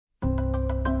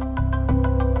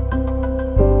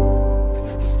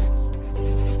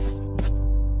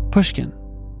Pushkin.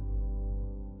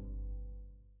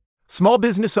 Small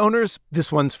business owners,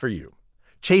 this one's for you.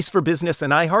 Chase for Business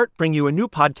and iHeart bring you a new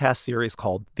podcast series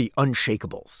called The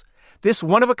Unshakables. This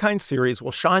one-of-a-kind series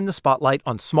will shine the spotlight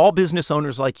on small business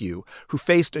owners like you who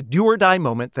faced a do-or-die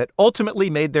moment that ultimately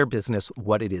made their business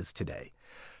what it is today.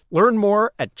 Learn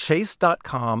more at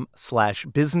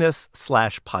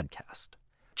chase.com/business/podcast.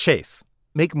 Chase,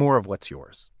 make more of what's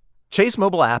yours. Chase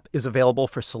mobile app is available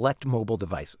for select mobile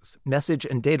devices. Message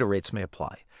and data rates may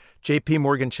apply. J.P.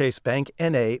 Morgan Chase Bank,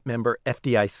 N.A., member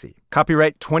FDIC.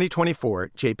 Copyright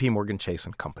 2024, J.P. Morgan Chase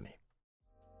 & Company.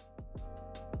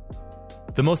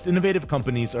 The most innovative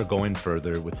companies are going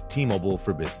further with T-Mobile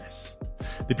for Business.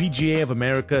 The PGA of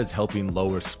America is helping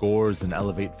lower scores and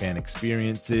elevate fan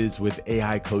experiences with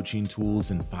AI coaching tools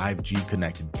and 5G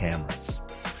connected cameras.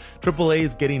 AAA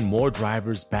is getting more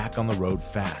drivers back on the road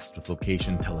fast with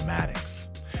location telematics.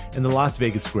 And the Las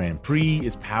Vegas Grand Prix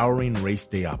is powering race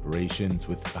day operations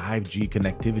with 5G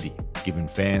connectivity, giving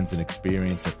fans an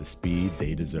experience at the speed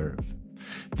they deserve.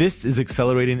 This is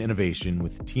accelerating innovation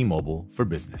with T-Mobile for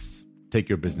Business. Take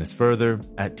your business further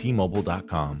at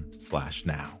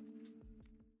T-Mobile.com/now.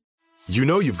 You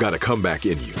know you've got a comeback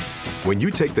in you. When you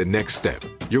take the next step,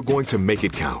 you're going to make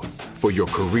it count. For your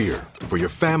career, for your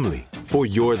family, for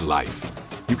your life.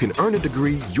 You can earn a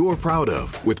degree you're proud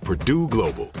of with Purdue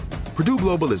Global. Purdue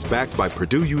Global is backed by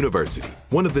Purdue University,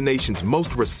 one of the nation's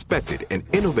most respected and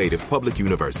innovative public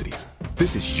universities.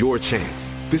 This is your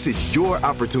chance. This is your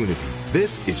opportunity.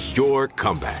 This is your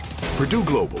comeback. Purdue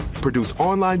Global, Purdue's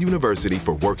online university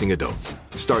for working adults.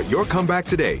 Start your comeback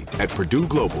today at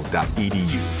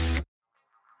purdueglobal.edu.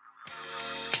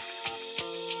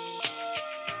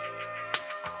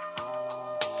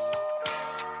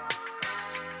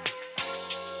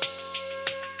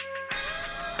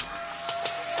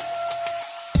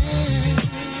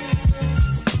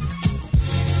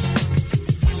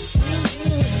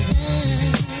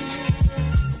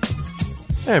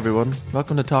 Hey everyone,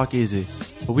 welcome to Talk Easy,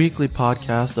 a weekly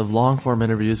podcast of long-form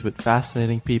interviews with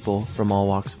fascinating people from all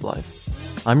walks of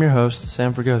life. I'm your host,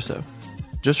 Sam Fragoso.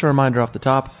 Just a reminder off the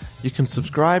top, you can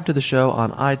subscribe to the show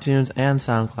on iTunes and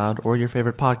SoundCloud or your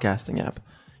favorite podcasting app.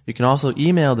 You can also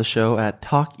email the show at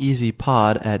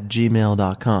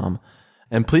talkeasypod@gmail.com.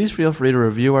 And please feel free to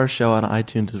review our show on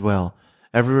iTunes as well.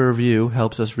 Every review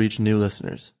helps us reach new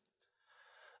listeners.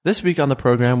 This week on the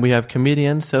program, we have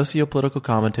comedian, socio-political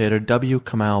commentator W.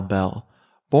 Kamau Bell.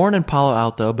 Born in Palo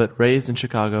Alto but raised in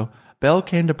Chicago, Bell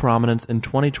came to prominence in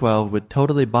 2012 with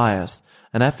Totally Biased,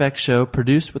 an FX show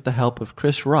produced with the help of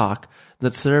Chris Rock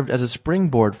that served as a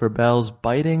springboard for Bell's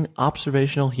biting,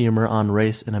 observational humor on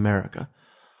race in America.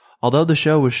 Although the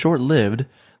show was short-lived,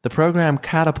 the program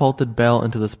catapulted Bell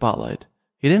into the spotlight.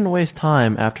 He didn't waste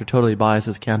time after Totally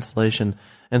Biased's cancellation,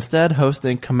 instead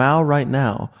hosting Kamau Right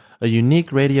Now, a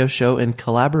unique radio show in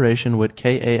collaboration with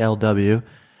KALW,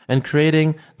 and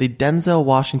creating the Denzel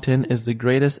Washington is the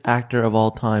greatest actor of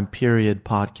all time, period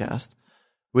podcast,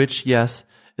 which, yes,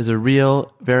 is a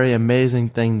real, very amazing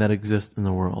thing that exists in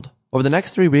the world. Over the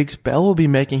next 3 weeks, Bell will be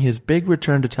making his big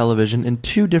return to television in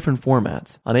 2 different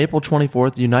formats. On April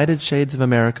 24th, United Shades of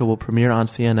America will premiere on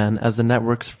CNN as the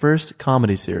network's first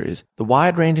comedy series. The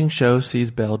wide-ranging show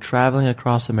sees Bell traveling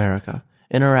across America,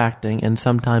 interacting and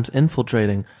sometimes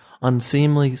infiltrating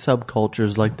unseemly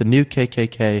subcultures like the new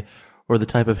KKK or the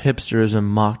type of hipsterism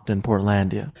mocked in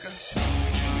Portlandia.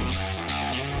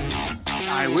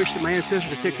 I wish that my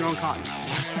ancestors had picked their own cotton.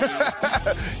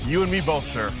 You and me both,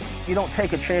 sir. You don't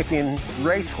take a champion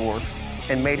racehorse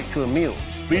and made it to a mule.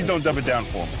 Please don't dumb it down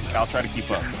for me. I'll try to keep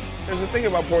up. There's a thing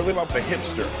about Portland about the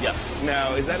hipster. Yes.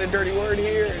 Now, is that a dirty word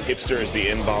here? Hipster is the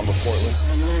N-bomb of Portland.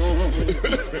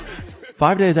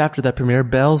 5 days after that premiere,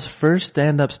 Bell's first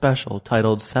stand-up special,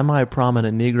 titled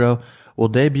Semi-Prominent Negro, will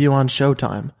debut on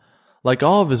Showtime. Like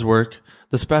all of his work,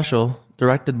 the special,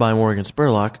 directed by Morgan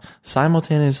Spurlock,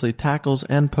 simultaneously tackles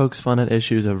and pokes fun at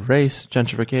issues of race,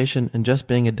 gentrification, and just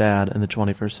being a dad in the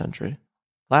 21st century.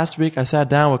 Last week, I sat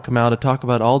down with Kamau to talk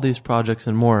about all these projects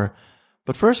and more,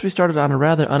 but first we started on a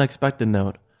rather unexpected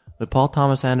note, with Paul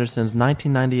Thomas Anderson's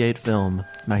 1998 film,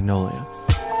 Magnolia.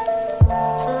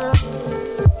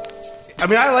 I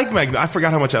mean, I like Magnolia. I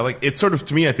forgot how much I like it. Sort of,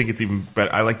 to me, I think it's even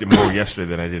better. I liked it more yesterday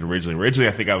than I did originally. Originally,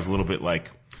 I think I was a little bit like,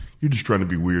 you're just trying to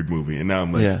be weird movie. And now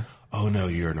I'm like, oh no,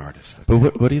 you're an artist. Okay.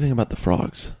 But what do you think about the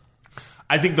frogs?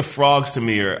 I think the frogs to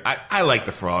me are, I like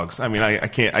the frogs. I mean, I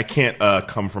can't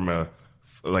come from a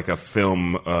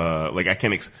film, like I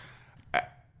can't,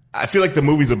 I feel like the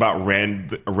movie's about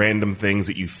random things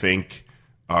that you think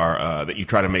are that you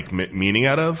try to make meaning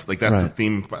out of. Like that's the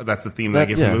theme. That's the theme that I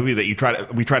get from the movie. That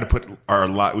we try to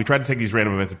take these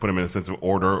random events and put them in a sense of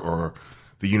order or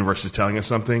the universe is telling us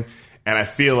something. And I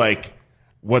feel like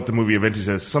what the movie eventually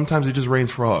says, sometimes it just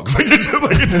rains frogs. Like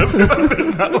it doesn't,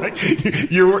 there's not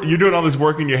like you're doing all this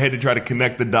work in your head to try to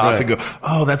connect the dots and go,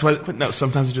 oh, that's why. But no,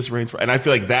 sometimes it just rains frogs. And I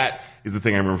feel like that is the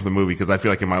thing I remember from the movie, because I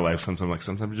feel like in my life sometimes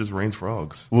it just rains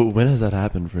frogs. When has that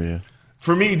happened for you?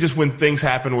 For me, just when things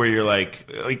happen where you're like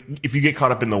if you get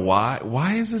caught up in the why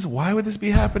is this? Why would this be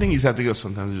happening? You just have to go,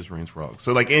 sometimes it just rains frogs.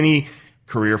 So like any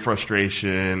career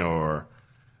frustration or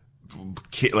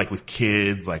like with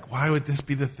kids, like why would this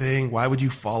be the thing? Why would you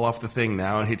fall off the thing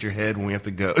now and hit your head when we have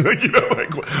to go? Like,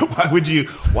 like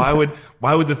why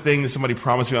would the thing that somebody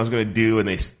promised me I was going to do and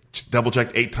they double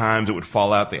checked 8 times it would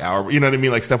fall out the hour? You know what I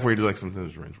mean? Like stuff where you're like,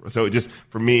 sometimes it rains frogs. So it just,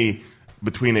 for me,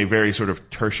 between a very sort of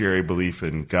tertiary belief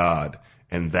in God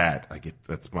and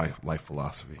that's my life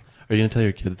philosophy. Are you going to tell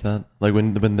your kids that? Like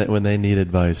when they need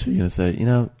advice, are you going to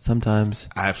say, sometimes?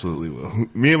 I absolutely will.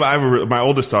 Me and my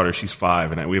oldest daughter, she's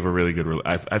 5, and we have a really good.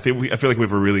 I feel like we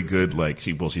have a really good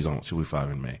she'll be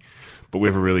 5 in May, but we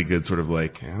have a really good sort of I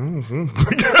feel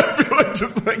like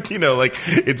just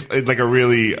it's like a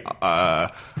really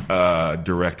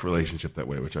direct relationship that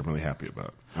way, which I'm really happy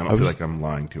about. I don't feel like I'm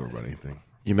lying to her about anything.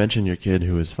 You mentioned your kid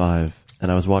who was 5,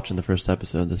 and I was watching the first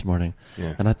episode this morning,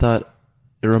 and I thought.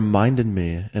 It reminded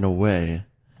me, in a way,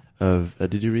 of.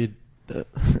 Did you read?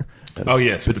 Oh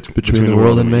yes, Between the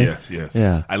World and Me. Yes.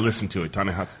 Yeah, I listened to it.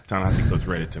 Ta-Nehisi Coates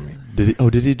read it to me.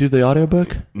 Did he do the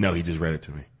audiobook? No, he just read it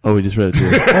to me. Oh, he just read it to you.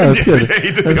 Oh, that's good. Yeah,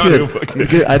 he did the audiobook.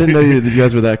 Good. I didn't know you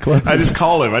guys were that close. I just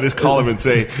call him and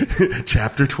say,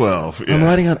 chapter 12. Yeah. I'm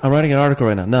writing an article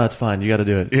right now. No, it's fine. You got to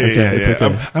do it. Yeah, okay.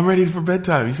 Okay. I'm ready for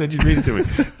bedtime. You said you'd read it to me.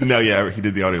 No, yeah, he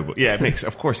did the audiobook. Yeah,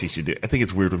 of course he should do it. I think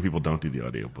it's weird when people don't do the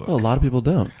audiobook. Well, a lot of people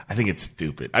don't. I think it's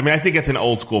stupid. I mean, I think it's an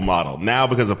old school model. Now,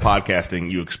 because of podcasting,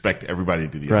 you expect everybody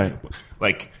to do the audiobook.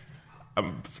 Like,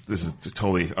 this is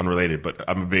totally unrelated, but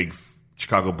I'm a big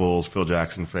Chicago Bulls Phil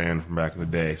Jackson fan from back in the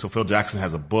day. So Phil Jackson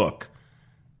has a book,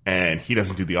 and he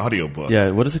doesn't do the audiobook. Yeah,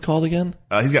 what is it called again?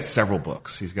 He's got several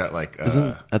books. He's got I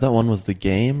thought one was The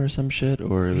Game or some shit,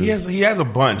 or he has a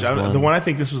bunch. The one I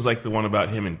think this was the one about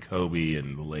him and Kobe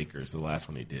and the Lakers, the last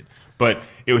one he did. But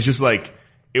it was just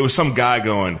it was some guy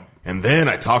going, and then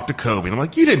I talked to Kobe. And I'm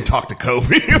like, you didn't talk to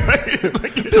Kobe.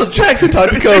 Phil Jackson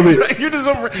talked to Kobe. You're just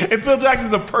and Phil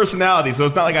Jackson's a personality, so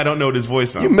it's not like I don't know what his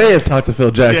voice sounds. You may have talked to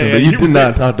Phil Jackson, but you did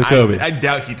not talk to Kobe. I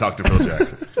doubt he talked to Phil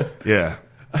Jackson. Yeah.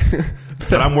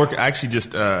 But I'm working. I actually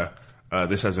just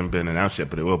this hasn't been announced yet,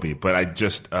 but it will be. But I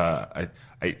just I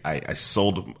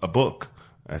sold a book.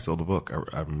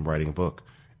 I'm writing a book,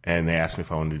 and they asked me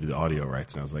if I wanted to do the audio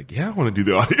rights, and I was like, yeah, I want to do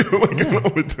the audio.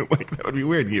 That would be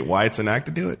weird. You get Wyatt Cenac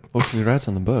to do it. Well, congrats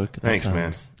on the book. Thanks,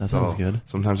 man. That sounds good.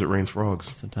 Sometimes it rains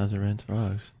frogs.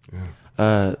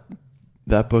 Yeah.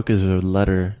 That book is a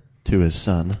letter to his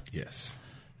son. Yes.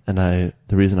 And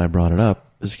the reason I brought it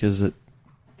up is because in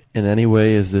any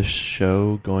way, is this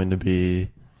show going to be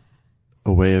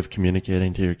a way of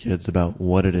communicating to your kids about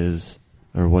what it is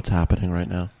or what's happening right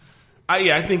now?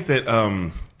 I think that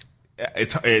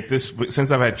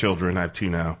since I've had children, I have 2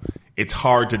 now. It's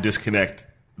hard to disconnect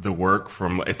the work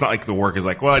from. It's not like the work is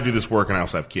like, well, I do this work and I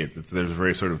also have kids. There's a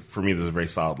very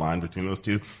solid line between those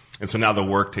two, and so now the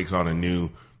work takes on a new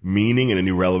meaning and a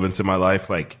new relevance in my life.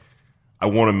 Like, I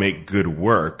want to make good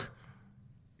work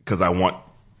because I want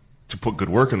to put good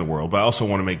work in the world, but I also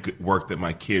want to make good work that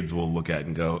my kids will look at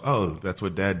and go, oh, that's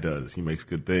what Dad does. He makes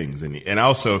good things. And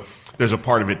also, there's a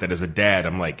part of it that as a dad,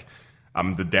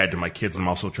 I'm the dad to my kids, and I'm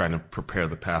also trying to prepare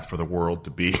the path for the world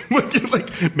to be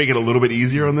make it a little bit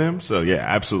easier on them. So yeah,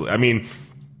 absolutely. I mean,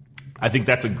 I think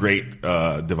that's a great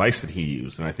device that he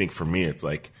used, and I think for me, it's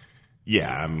I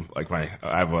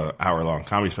have an hour-long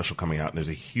comedy special coming out, and there's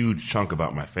a huge chunk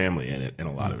about my family in it, and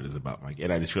a lot of it is about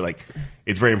and I just feel like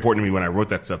it's very important to me when I wrote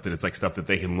that stuff that it's stuff that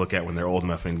they can look at when they're old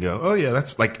enough and go, oh yeah,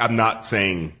 that's I'm not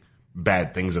saying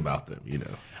bad things about them,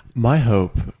 My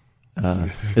hope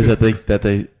is that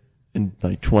they in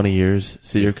 20 years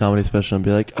see your comedy special and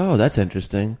be like, oh, that's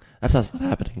interesting. That's not what's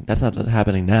happening. That's not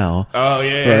happening now. Oh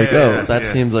yeah. That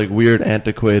seems like weird,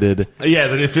 antiquated. Yeah,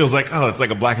 that it feels like it's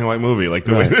like a black and white movie. Like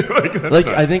the way,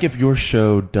 I think if your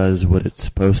show does what it's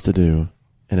supposed to do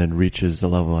and it reaches the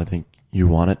level I think you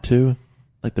want it to,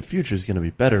 the future is going to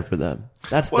be better for them.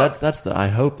 I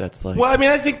hope that's Well,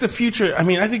 I think the future. I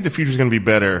think the future is going to be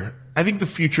better. I think the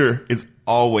future is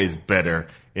always better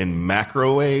in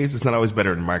macro ways. It's not always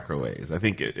better in micro ways. I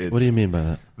think What do you mean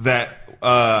by that?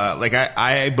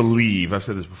 I believe, I've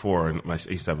said this before, and I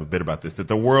used to have a bit about this, that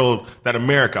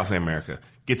America, I'll say America,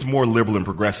 gets more liberal and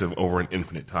progressive over an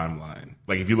infinite timeline.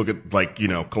 Like if you look at like, you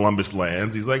know, Columbus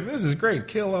lands, he's like, this is great,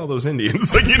 kill all those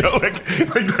Indians. Like, you know, like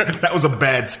that was a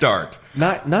bad start.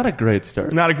 Not a great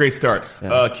start. Not a great start.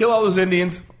 Yeah. Kill all those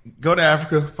Indians, go to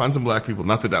Africa, find some black people.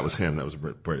 Not that that was him, that was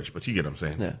British, but you get what I'm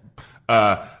saying.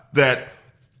 Yeah.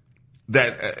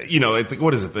 You know,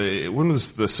 what is it? When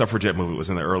was the suffragette movement? It was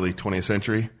in the early 20th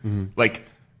century. Mm-hmm. Like,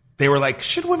 they were like,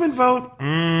 should women vote?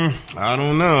 I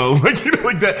don't know. Like, you know,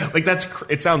 like that. Like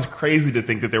it sounds crazy to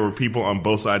think that there were people on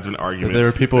both sides of an argument. There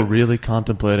were people really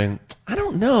contemplating. I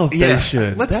don't know if they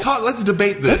should. Let's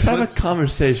debate this. Let's have a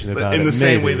conversation about it. In the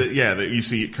same way that you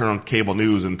see it on cable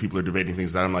news and people are debating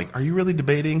things that I'm like, are you really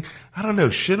debating? I don't know.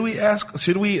 Should we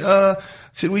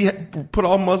put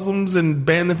all Muslims and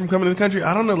ban them from coming to the country?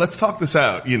 I don't know. Let's talk this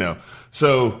out, you know.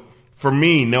 So for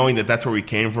me, knowing that that's where we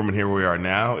came from and here we are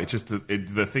now, it's just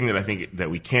the thing that I think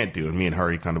that we can't do, and me and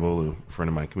Hari Kondabolu, a friend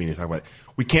of mine, comedian, talk about it,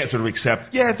 we can't sort of accept,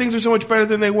 things are so much better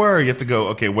than they were. You have to go,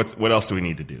 okay, what else do we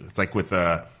need to do? It's like with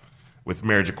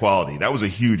marriage equality. That was a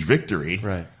huge victory.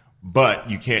 Right.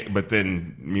 But you can't, but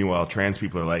then meanwhile, trans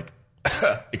people are like,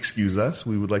 excuse us,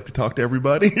 we would like to talk to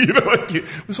everybody. You know, like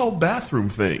this whole bathroom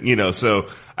thing, you know, so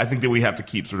I think that we have to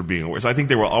keep sort of being aware. So I think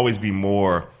there will always be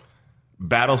more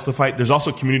battles to fight. There's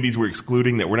also communities we're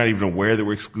excluding that we're not even aware that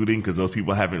we're excluding because those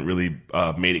people haven't really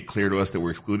made it clear to us that we're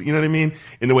excluding. You know what I mean?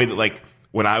 In the way that, like,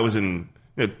 when I was 10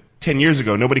 years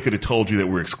ago, nobody could have told you that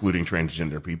we're excluding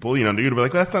transgender people. You know, you'd be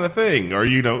like, well, that's not a thing. Or,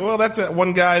 you know, well, that's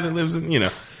one guy that lives in, you know.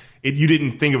 You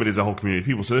didn't think of it as a whole community of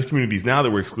people. So there's communities now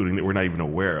that we're excluding that we're not even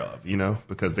aware of, you know,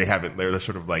 because they're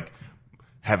sort of like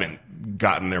haven't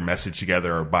gotten their message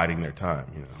together or biding their time,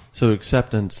 you know. So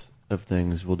acceptance of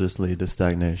things will just lead to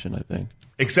stagnation, I think.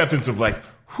 Acceptance of like,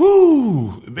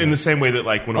 whoo, in the same way that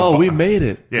like when we made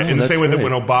it. Yeah, in the same way that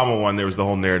when Obama won, there was the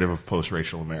whole narrative of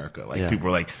post-racial America. Like people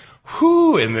were like,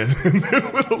 whoo, and then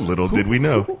little did we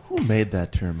know. Who made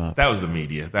that term up? That was the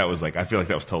media. That was like, I feel like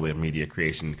that was totally a media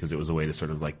creation because it was a way to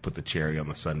sort of like put the cherry on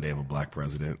the sundae of a black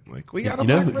president. Like, we got a black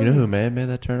president. You know who may have made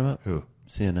that term up? Who?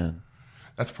 CNN.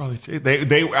 That's probably true.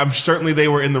 I'm certainly they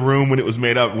were in the room when it was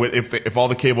made up. If all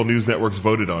the cable news networks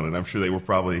voted on it, I'm sure they were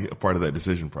probably a part of that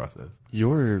decision process.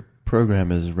 Your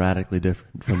program is radically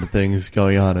different from the things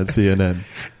going on at CNN.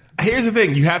 Here's the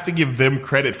thing: you have to give them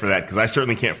credit for that because I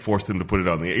certainly can't force them to put it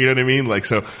on the. You know what I mean? Like,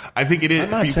 so I think it is.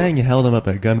 I'm not saying you held them up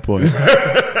at gunpoint.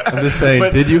 I'm just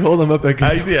saying, did you hold them up at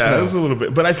gunpoint? Yeah, it was a little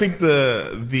bit. But I think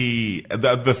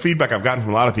the feedback I've gotten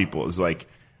from a lot of people is like,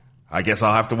 I guess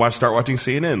I'll have to start watching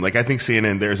CNN. Like, I think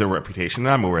CNN, there's a reputation.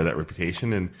 I'm aware of that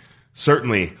reputation. And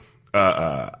certainly,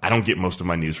 I don't get most of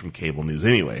my news from cable news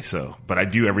anyway. So, but I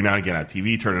do every now and again on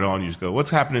TV, turn it on, you just go, what's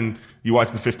happening? You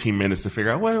watch the 15 minutes to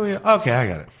figure out, okay, I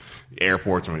got it.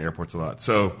 Airports, I'm in airports a lot.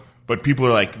 So, but people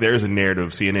are like, there's a narrative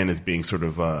of CNN as being sort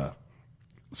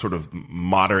of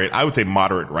moderate. I would say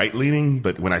moderate right leaning.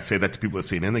 But when I say that to people at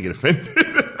CNN, they get offended.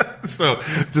 So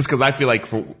just because I feel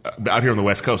like out here on the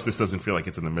West Coast, this doesn't feel like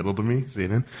it's in the middle to me,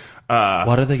 CNN.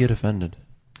 Why do they get offended?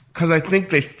 Because I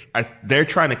think they're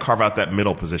trying to carve out that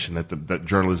middle position that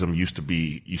journalism used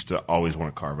to always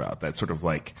want to carve out. That sort of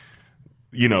like,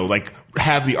 you know, like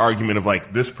have the argument of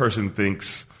like this person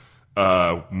thinks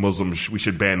Muslims, we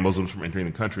should ban Muslims from entering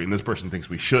the country, and this person thinks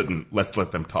we shouldn't. Let's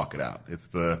let them talk it out. You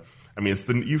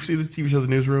see the TV show The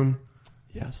Newsroom?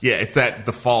 Yes. Yeah, it's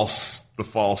the false,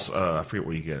 I forget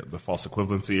where you get it, the false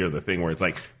equivalency or the thing where it's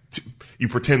like, you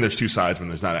pretend there's two sides when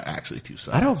there's not actually two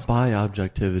sides. I don't buy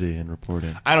objectivity in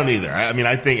reporting. I don't either.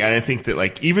 I think that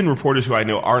like even reporters who I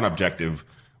know aren't objective,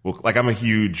 like I'm a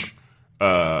huge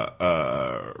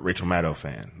Rachel Maddow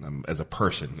fan as a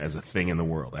person, as a thing in the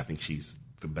world. I think she's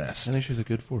the best. I think she's a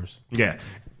good force. Yeah.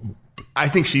 I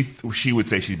think she would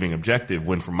say she's being objective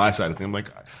when from my side of things, I'm like,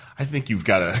 I think you've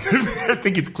got to, I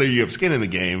think it's clear you have skin in the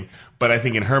game, but I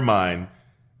think in her mind,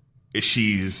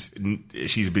 she's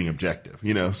being objective,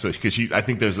 you know? So, I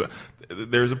think there's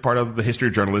a part of the history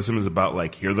of journalism is about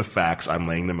like, here are the facts, I'm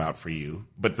laying them out for you.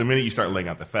 But the minute you start laying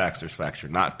out the facts, there's facts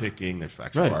you're not picking, there's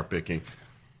facts you are picking.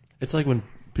 It's like when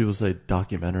people say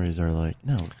documentaries are like,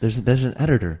 no, there's an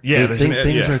editor. Yeah,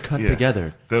 things are cut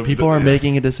together. People are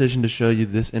making a decision to show you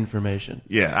this information.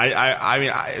 Yeah,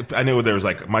 I know there was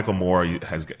like Michael Moore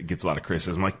gets a lot of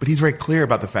criticism, like, but he's very clear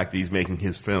about the fact that he's making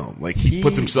his film. Like he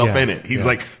puts himself in it. He's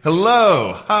like,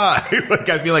 hello, hi. Like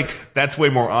I feel like that's way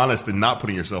more honest than not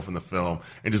putting yourself in the film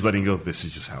and just letting you go, this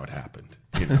is just how it happened.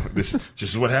 You know, this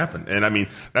just is what happened. And I mean,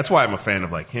 that's why I'm a fan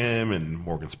of like him and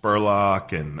Morgan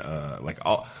Spurlock and like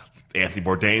all. Anthony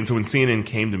Bourdain. So when CNN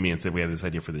came to me and said we had this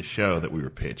idea for this show that we were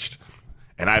pitched,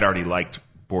 and I'd already liked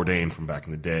Bourdain from back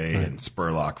in the day and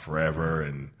Spurlock forever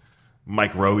and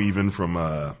Mike Rowe even from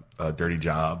Dirty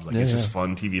Jobs. Like it's just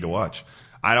fun TV to watch.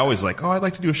 I'd always like, I'd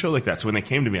like to do a show like that. So when they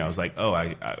came to me, I was like,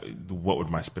 what would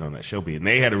my spin on that show be? And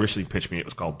they had originally pitched me. It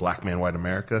was called Black Man, White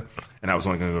America, and I was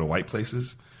only going to go to white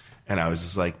places. And I was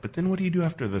just like, but then what do you do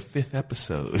after the 5th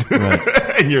episode?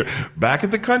 Right. And you're back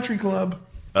at the country club.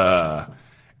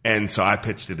 And so I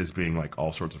pitched it as being like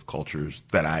all sorts of cultures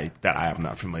that I am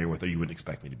not familiar with, or you wouldn't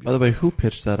expect me to be. By the way, who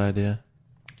pitched that idea?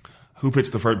 Who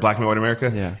pitched the first Black Man, White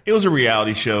America? Yeah. It was a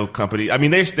reality show company. I mean,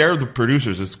 they're the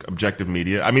producers. It's Objective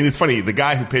Media. I mean, it's funny. The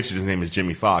guy who pitched it, his name is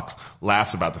Jimmy Fox,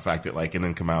 laughs about the fact that, like, and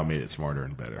then Kamau made it smarter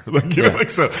and better. Like, you know, like,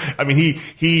 so, I mean,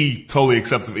 he totally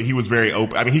accepts it. He was very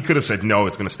open. I mean, he could have said, no,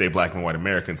 it's going to stay Black Man, White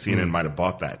America, and CNN might have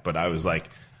bought that. But I was like,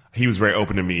 he was very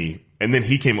open to me. And then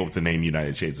he came up with the name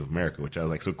United Shades of America, which I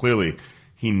was like, so clearly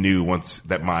he knew once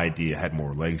that my idea had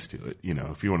more legs to it. You know,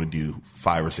 if you want to do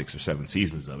 5 or 6 or 7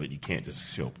 seasons of it, you can't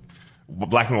just show.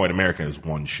 Black Man, White America is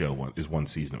one show, is one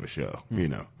season of a show. You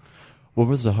know, what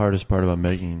was the hardest part about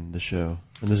making the show?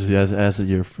 And this is as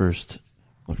your first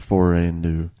foray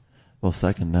into,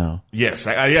 second now. Yes,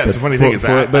 it's a funny thing is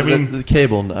that but I mean the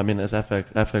cable. I mean, as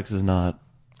FX is not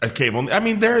a cable. I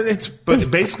mean, but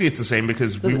basically it's the same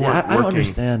because we weren't I don't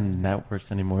understand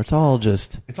networks anymore. It's all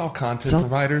content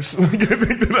providers.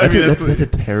 That's a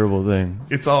terrible thing.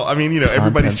 It's all. I mean, you know,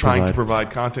 everybody's trying to provide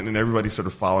content, and everybody's sort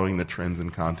of following the trends in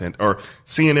content. Or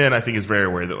CNN, I think, is very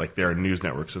aware that like they're a news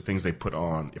network, so things they put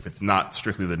on, if it's not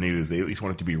strictly the news, they at least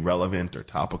want it to be relevant or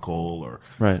topical, or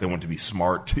they want it to be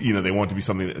smart. You know, they want it to be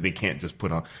something that they can't just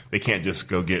put on. They can't just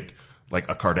go get like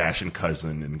a Kardashian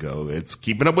cousin and go, it's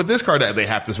keeping up with this Kardashian. They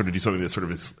have to sort of do something that sort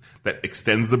of that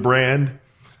extends the brand.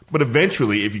 But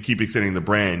eventually, if you keep extending the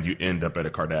brand, you end up at a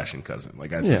Kardashian cousin.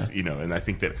 Like I just, you know, and I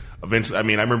think that eventually, I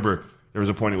mean, I remember there was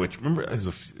a point at which,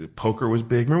 poker was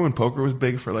big. Remember when poker was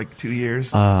big for like 2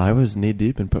 years? I was knee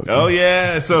deep in poker. Oh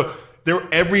yeah. So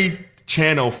every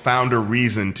channel found a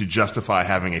reason to justify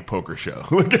having a poker show.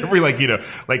 Like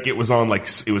it was on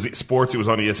it was sports, it was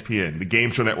on ESPN. The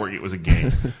Game Show Network, it was a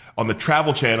game. On the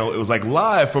Travel Channel, it was like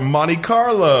live from Monte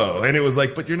Carlo. And it was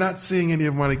like, but you're not seeing any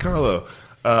of Monte Carlo.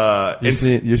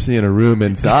 You're seeing a room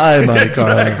inside Monte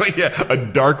Carlo. Exactly, yeah. A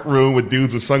dark room with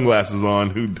dudes with sunglasses on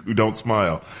who don't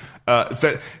smile.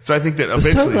 So I think that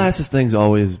eventually... The sunglasses thing's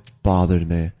always bothered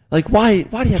me. Like, why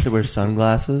do you have to wear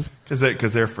sunglasses?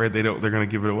 Because they're afraid they're going to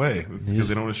give it away. Because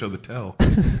they don't want to show the tell.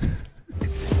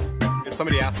 If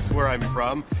somebody asks where I'm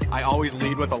from, I always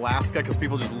lead with Alaska because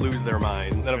people just lose their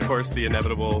minds. And of course, the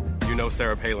inevitable, do you know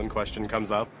Sarah Palin question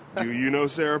comes up. Do you know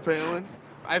Sarah Palin?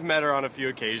 I've met her on a few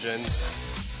occasions.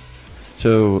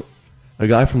 So, a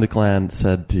guy from the Klan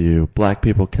said to you, black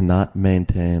people cannot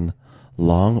maintain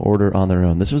long order on their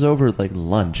own. This was over like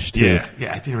lunch, too.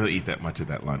 Yeah, I didn't really eat that much at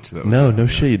that lunch. No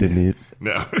shit you didn't eat.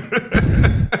 No.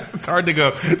 It's hard to go,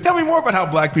 tell me more about how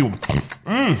black people,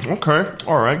 okay,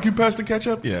 all right, can you pass the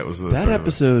ketchup? Yeah, it was that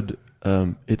episode,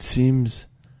 it seems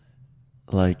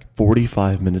like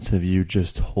 45 minutes of you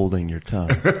just holding your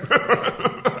tongue.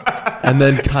 And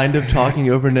then kind of talking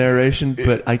over narration,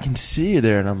 but I can see you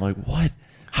there, and I'm like, what?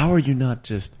 How are you not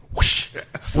just whoosh?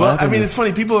 Well, I mean, it's funny.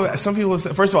 Some people have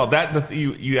said, first of all,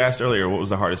 you asked earlier what was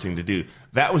the hardest thing to do.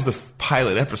 That was the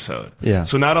pilot episode. Yeah.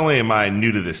 So not only am I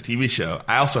new to this TV show,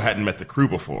 I also hadn't met the crew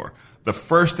before. The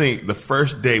first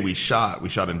day we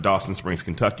shot in Dawson Springs,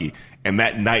 Kentucky, and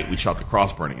that night we shot the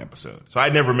cross burning episode. So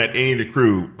I'd never met any of the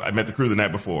crew. I met the crew the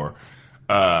night before.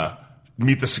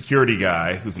 Meet the security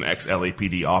guy who's an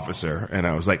ex-LAPD officer, and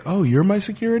I was like, oh, you're my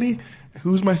security?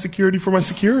 Who's my security for my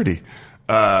security?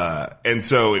 And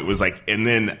so it was like,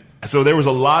 so there was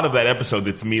a lot of that episode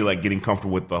that's me like getting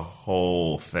comfortable with the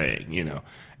whole thing, you know,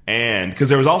 and because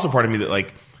there was also part of me that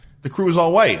like the crew was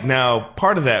all white. Now,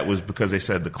 part of that was because they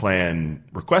said the Klan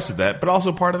requested that, but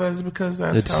also part of that is because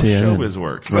that's how CNN. showbiz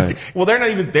works. Right. Like, well, they're not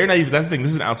even, that's the thing.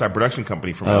 This is an outside production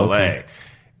company from LA. Okay.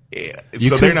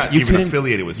 So they're not even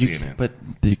affiliated with CNN. But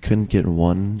you couldn't get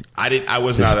one. Actually,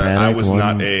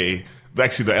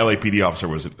 the LAPD officer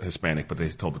was Hispanic, but they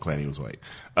told the Klan he was white.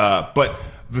 But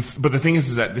the thing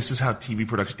is that this is how TV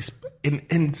production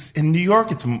is. In New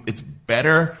York, it's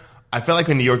better. I feel like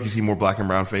in New York you see more black and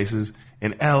brown faces.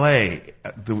 In LA,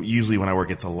 usually when I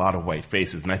work, it's a lot of white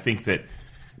faces, and I think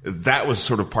that was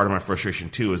sort of part of my frustration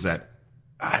too. Is that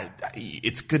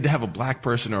it's good to have a black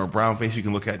person or a brown face you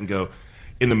can look at and go,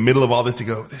 in the middle of all this, to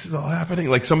go, this is all happening,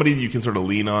 like somebody you can sort of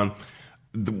lean on.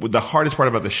 The hardest part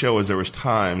about the show is there was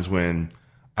times when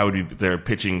I would be there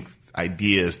pitching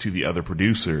ideas to the other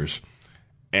producers,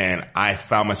 and I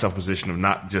found myself in a position of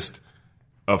not just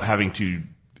of having to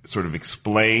sort of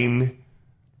explain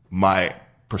my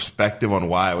perspective on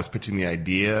why I was pitching the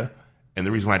idea, and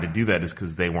the reason why I had to do that is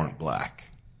because they weren't black.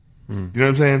 You know what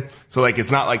I'm saying? So like,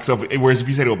 it's not like, so whereas if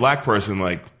you say to a black person,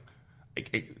 like,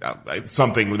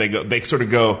 something they sort of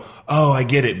go, oh, I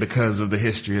get it because of the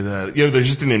history of that. You know, there's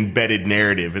just an embedded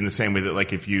narrative in the same way that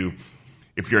like if you're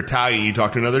Italian, you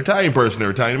talk to another Italian person or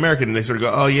Italian American and they sort of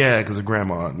go, oh yeah, because of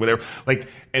grandma and whatever. Like,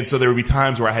 and so there would be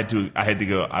times where I had to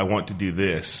go, I want to do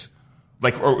this.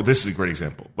 Like, or this is a great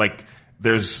example. Like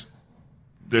there's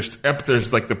like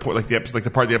the part of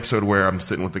the episode where I'm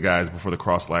sitting with the guys before the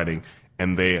cross lighting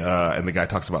and the guy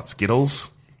talks about Skittles,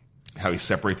 how he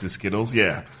separates his Skittles.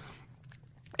 Yeah.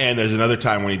 And there's another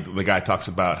time when the guy talks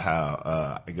about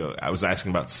how I was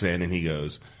asking about sin, and he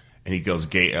goes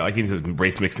gay, like he says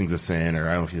race mixing's a sin, or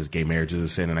I don't know if he says gay marriage is a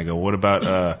sin. And I go, what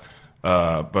about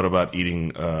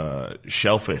eating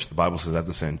shellfish? The Bible says that's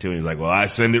a sin too. And he's like, well, I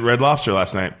sinned at Red Lobster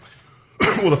last night.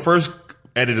 Well, the first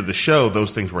edit of the show,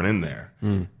 those things weren't in there.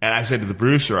 And I said to the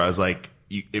producer, I was like,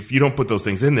 if you don't put those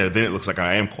things in there, then it looks like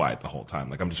I am quiet the whole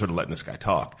time. Like I'm just sort of letting this guy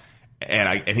talk.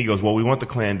 And he goes, well, we want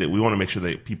to make sure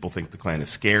that people think the Klan is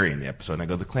scary in the episode. And I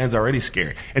go, the Klan's already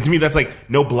scary. And to me, that's like,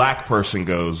 no black person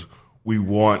goes, we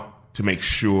want to make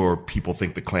sure people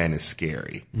think the Klan is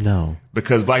scary. No.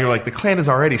 Because black are like, the Klan is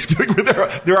already scary.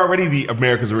 They're already the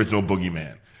America's original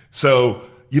boogeyman. So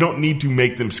you don't need to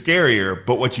make them scarier,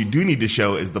 but what you do need to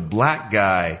show is the black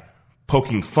guy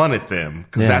poking fun at them,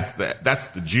 because that's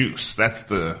the juice. That's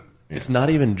the... Yeah. It's not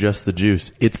even just the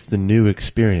juice. It's the new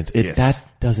experience. That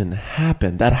doesn't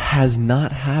happen. That has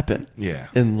not happened. Yeah.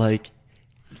 In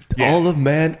all of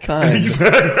mankind.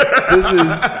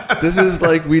 This is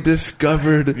like we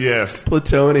discovered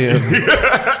plutonium.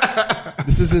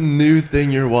 This is a new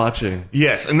thing you're watching.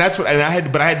 Yes, and that's what. And I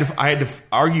had to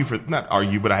argue for, not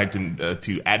argue, but I had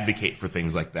to advocate for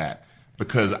things like that,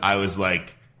 because I was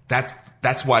like, that's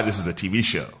why this is a TV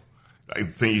show. I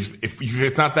think if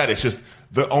it's not that, it's just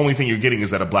the only thing you're getting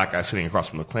is that a black guy sitting across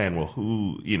from the Klan. Well,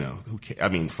 I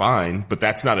mean, fine, but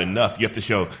that's not enough. You have to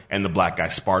show, and the black guy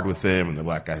sparred with him, and the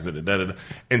black guy da-da-da-da.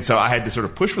 And so I had to sort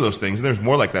of push for those things. And there's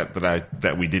more like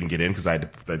that we didn't get in, because I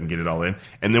didn't get it all in.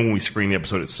 And then when we screened the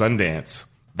episode at Sundance,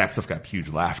 that stuff got huge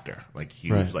laughter, like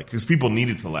huge, right. Like, because people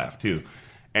needed to laugh too.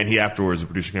 And he afterwards, the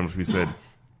producer came up to me and said,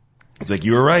 he's like,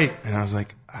 you were right. And I was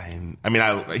like,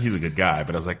 he's a good guy,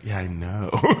 but I was like, yeah, I know.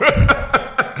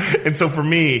 And so for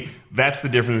me, that's the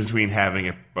difference between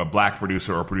having a black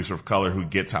producer or a producer of color who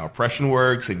gets how oppression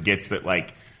works and gets that,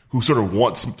 like, who sort of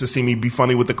wants to see me be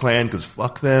funny with the Klan because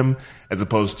fuck them, as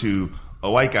opposed to a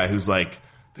white guy who's like,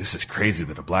 this is crazy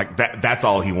that a black, that's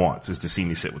all he wants is to see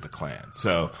me sit with the Klan.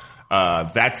 So,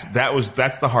 that's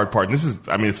the hard part. And this is,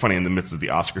 it's funny, in the midst of the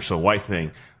Oscar so white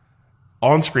thing,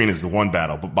 on screen is the one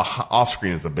battle, but off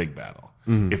screen is the big battle.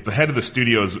 Mm-hmm. If the head of the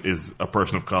studio is a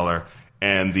person of color,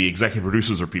 and the executive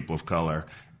producers are people of color,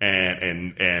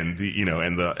 and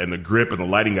the grip and the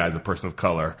lighting guy is a person of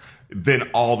color, then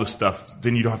all the stuff,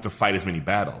 then you don't have to fight as many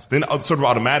battles. Then sort of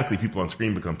automatically people on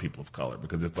screen become people of color,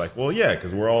 because it's like, well, yeah,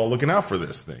 because we're all looking out for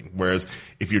this thing. Whereas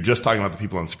if you're just talking about the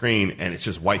people on screen and it's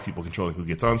just white people controlling who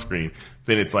gets on screen,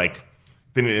 then it's like,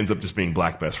 then it ends up just being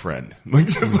black best friend. Like,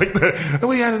 just like that. And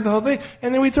we added the whole thing,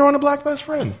 and then we throw in a black best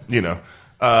friend, So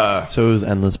it was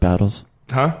endless battles?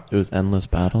 Huh? It was endless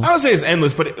battles? I would say it's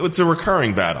endless, but it's a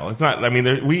recurring battle. It's not,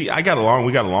 we got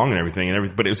along and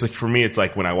everything, but it's like, for me, it's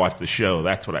like when I watch the show,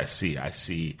 that's what I see.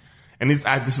 And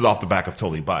this is off the back of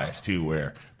Totally Biased too,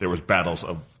 where there was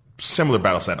similar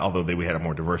battles that, although we had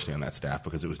more diversity on that staff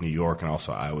because it was New York, and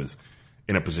also I was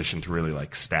in a position to really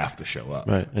like staff the show up.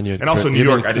 Right. And also New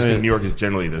York, I just think New York is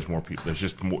generally, there's more people, there's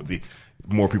just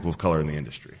more people of color in the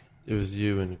industry. It was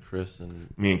you and Chris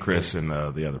and... Me and Chris and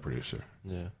the other producer.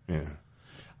 Yeah. Yeah.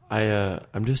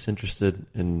 I'm just interested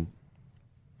in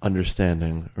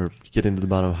understanding or getting to the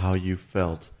bottom of how you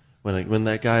felt when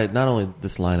that guy, not only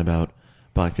this line about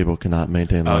black people cannot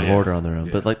maintain law and order on their own,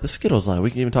 but like the Skittles line,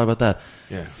 we can even talk about that.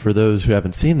 Yeah. For those who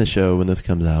haven't seen the show when this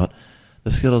comes out,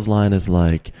 the Skittles line is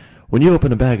like, when you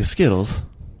open a bag of Skittles,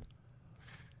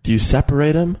 do you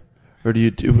separate them? Or do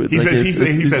you do? He says,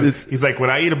 he's like, when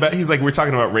I eat he's like, we're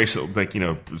talking about racial, like,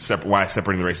 why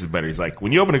separating the races is better. He's like,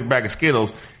 when you open a bag of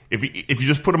Skittles, if you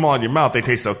just put them all in your mouth, they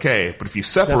taste okay. But if you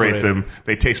separate them,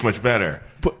 they taste much better.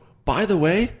 But by the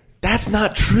way, that's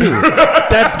not true.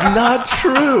 That's not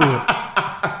true.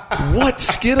 What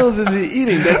Skittles is he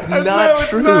eating? That's not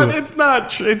true. It's not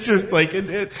true. It's just like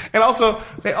it. And also,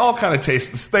 they all kind of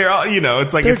taste. They're all,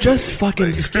 it's like they're just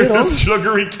fucking Skittles,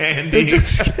 sugary candy. They're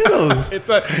just Skittles.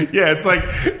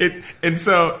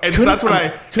 So that's what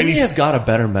I. Couldn't he have got a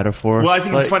better metaphor? Well, I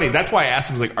think it's funny. That's why I asked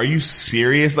him. I was like, "Are you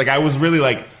serious?" Like, I was really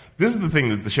like. This is the thing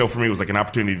that the show for me was like an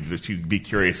opportunity to be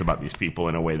curious about these people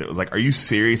in a way that was like, are you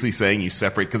seriously saying you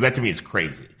separate? Because that to me is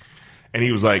crazy. And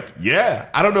he was like, yeah.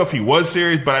 I don't know if he was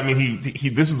serious, but I mean, he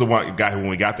this is the one guy who, when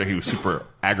we got there, he was super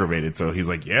aggravated. So he's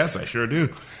like, yes, I sure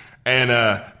do. And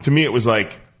to me, it was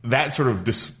like, that sort of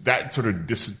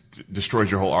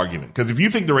destroys your whole argument. Because if you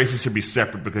think the races should be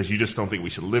separate because you just don't think we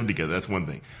should live together, that's one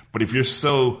thing. But if you're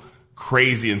so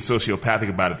crazy and sociopathic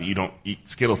about it that you don't eat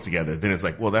Skittles together, then it's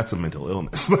like, well, that's a mental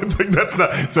illness. That's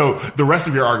not. So the rest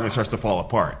of your argument starts to fall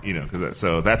apart, you know.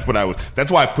 So that's what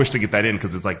that's why I pushed to get that in,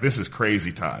 because it's like, this is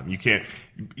crazy time. You can't.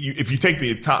 If you take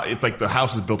the top, it's like the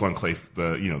house is built on clay.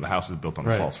 The house is built on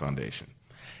a false foundation.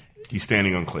 He's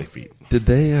standing on clay feet. Did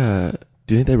they?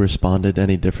 Do you think they responded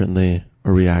any differently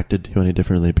or reacted to you any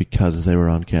differently because they were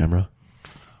on camera?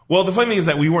 Well, the funny thing is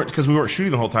that we weren't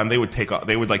shooting the whole time. They would take off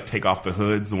the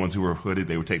hoods. The ones who were hooded,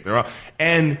 they would take their off,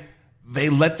 and they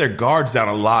let their guards down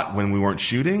a lot when we weren't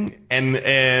shooting.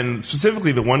 And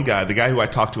specifically the one guy, the guy who I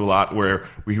talked to a lot, where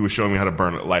he was showing me how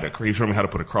to he showed me how to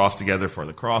put a cross together for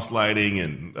the cross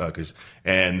lighting,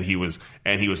 and he was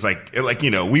like,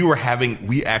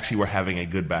 we actually were having a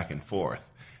good back and forth.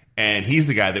 And he's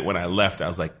the guy that when I left, I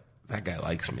was like, that guy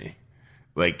likes me.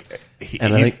 Like, I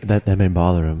think that may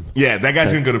bother him. Yeah, that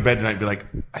guy's gonna go to bed tonight and be like,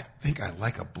 I think I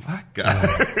like a black guy.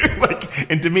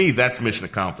 And to me, that's mission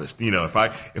accomplished. You know, if I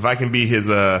can be his,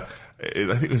 I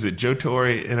think was it Joe Torre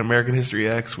in American History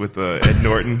X with Ed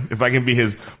Norton. If I can be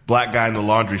his black guy in the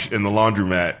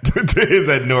laundromat to his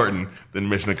Ed Norton, then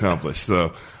mission accomplished.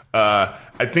 So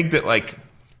I think that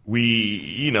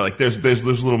there's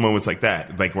little moments like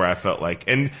that, like where I felt like,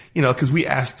 and because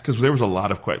there was a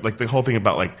lot of questions, like the whole thing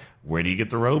about like, where do you get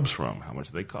the robes from? How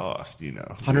much do they cost?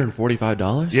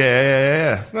 $145.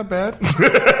 Yeah, it's not bad.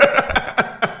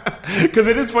 Because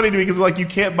it is funny to me, because like you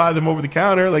can't buy them over the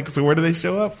counter. Like, so where do they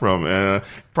show up from? And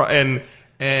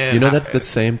that's the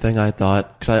same thing I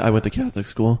thought, because I went to Catholic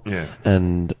school. Yeah,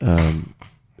 and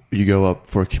you go up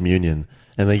for communion.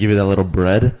 And they give you that little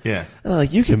bread. Yeah. And I'm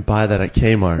like, you can buy that at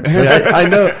Kmart. Like, I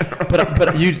know,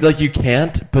 but you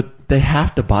can't, but they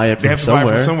have to buy it from somewhere.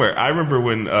 Buy it from somewhere. I remember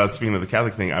when, speaking of the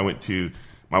Catholic thing, I went to,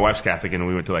 my wife's Catholic, and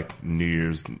we went to like New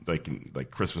Year's,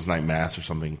 like Christmas night mass or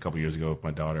something a couple years ago with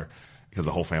my daughter, because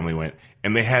the whole family went.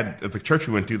 And they had, at the church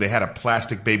we went to, they had a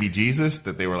plastic baby Jesus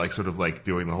that they were like sort of like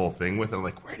doing the whole thing with. And I'm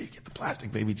like, where do you get the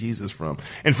plastic baby Jesus from?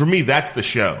 And for me, that's the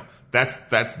show.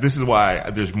 This is why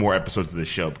there's more episodes of this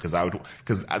show, because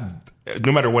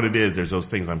no matter what it is, there's those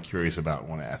things I'm curious about,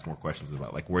 want to ask more questions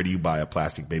about. Like, where do you buy a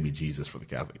plastic baby Jesus for the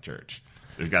Catholic Church?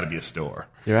 There's got to be a store.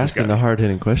 You're asking the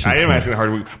hard-hitting questions. I am asking the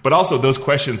hard, but also those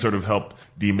questions sort of help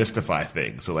demystify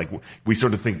things. So like, we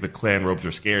sort of think the Klan robes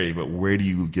are scary, but where do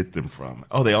you get them from?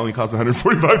 Oh, they only cost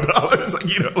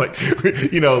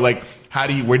 $145. Like,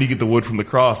 where do you get the wood from the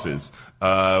crosses?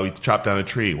 We chop down a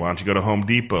tree. Why don't you go to Home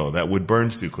Depot? That wood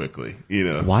burns too quickly.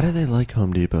 Why do they like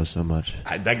Home Depot so much?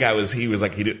 I thought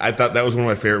that was one of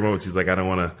my favorite moments. He's like, I don't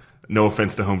want to. No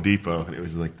offense to Home Depot. And it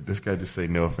was like, did this guy just say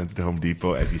no offense to Home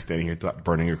Depot as he's standing here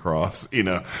burning a cross?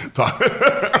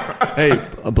 Hey,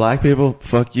 black people,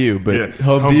 fuck you. But yeah,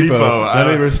 Home Depot, let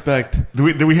me respect.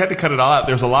 We had to cut it all out.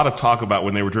 There's a lot of talk about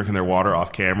when they were drinking their water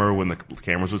off camera, when the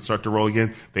cameras would start to roll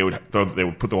again, they would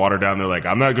put the water down. They're like,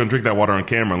 I'm not going to drink that water on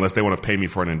camera unless they want to pay me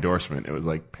for an endorsement. It was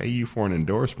like, pay you for an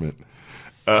endorsement?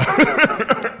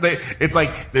 It's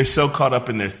like they're so caught up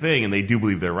in their thing, and they do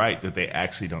believe they're right, that they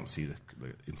actually don't see the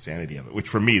insanity of it, which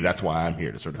for me, that's why I'm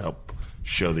here, to sort of help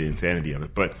show the insanity of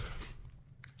it. But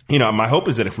my hope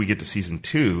is that if we get to season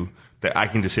 2,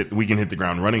 that we can hit the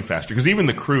ground running faster, because even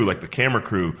the crew, like the camera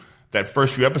crew, that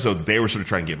first few episodes, they were sort of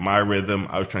trying to get my rhythm,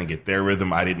 I was trying to get their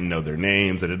rhythm, I didn't know their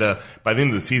names, By the end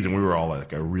of the season, we were all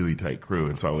like a really tight crew,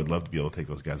 and so I would love to be able to take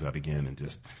those guys out again and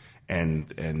just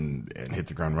and hit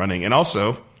the ground running, and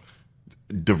also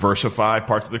diversify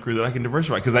parts of the crew that I can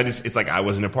diversify, because it's like I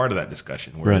wasn't a part of that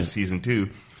discussion, whereas season 2,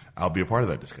 I'll be a part of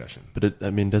that discussion. But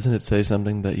doesn't it say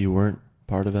something that you weren't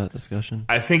part of that discussion?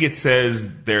 I think it says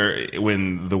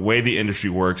when the way the industry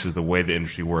works is the way the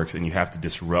industry works, and you have to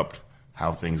disrupt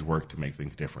how things work to make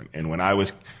things different. And when I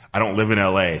don't live in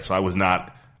LA, so I was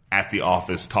not at the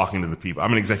office talking to the people.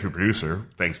 I'm an executive producer,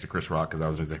 thanks to Chris Rock, because I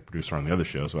was an executive producer on the other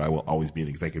show, so I will always be an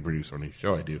executive producer on any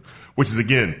show I do, which is,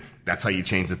 again, that's how you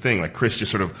change the thing. Like, Chris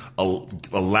just sort of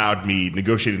allowed me,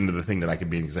 negotiated into the thing that I could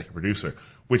be an executive producer,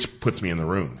 which puts me in the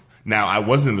room. Now, I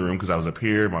wasn't in the room because I was up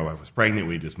here, my wife was pregnant,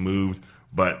 we just moved,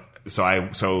 but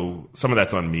so some of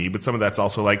that's on me, but some of that's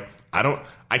also like,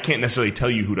 I can't necessarily tell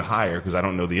you who to hire because I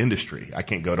don't know the industry. I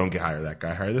can't go, don't hire that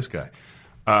guy, hire this guy.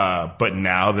 But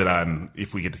now that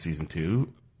if we get to season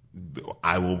 2,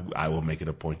 I will make it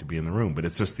a point to be in the room. But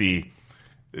it's just this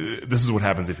is what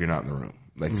happens if you're not in the room.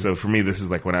 Like, so for me, this is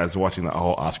like when I was watching the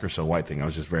whole Oscar So White thing, I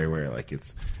was just very aware, like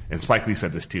and Spike Lee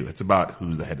said this too, it's about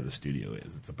who the head of the studio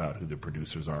is. It's about who the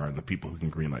producers are and the people who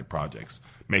can greenlight projects,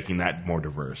 making that more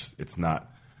diverse. It's not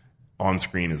on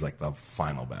screen is like the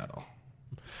final battle.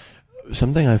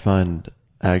 Something I find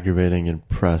aggravating in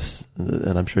press,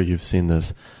 and I'm sure you've seen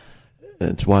this,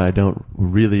 it's why I don't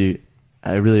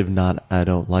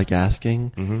like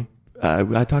asking. Mm-hmm.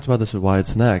 I talked about this with Wyatt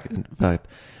Cenac, in fact,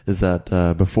 is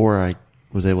that before I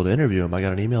was able to interview him, I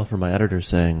got an email from my editor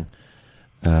saying,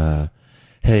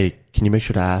 hey, can you make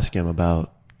sure to ask him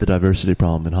about the diversity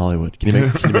problem in Hollywood?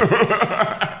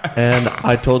 And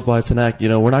I told Wyatt Cenac,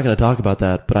 we're not going to talk about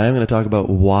that, but I am going to talk about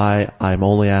why I'm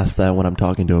only asked that when I'm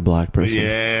talking to a black person.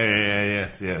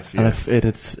 Yes.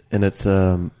 And it's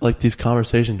like these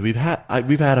conversations we've had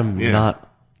them not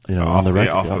on the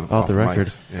record, off the record.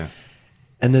 Mics. Yeah.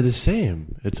 And they're the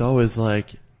same. It's always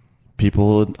like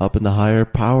people up in the higher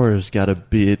powers got to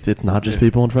be. It's not just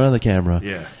people in front of the camera.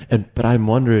 Yeah. But I'm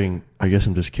wondering. I guess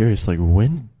I'm just curious. Like,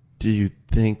 when do you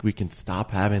think we can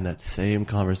stop having that same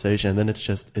conversation? And then it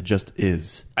just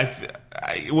is. I think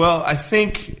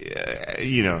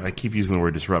I keep using the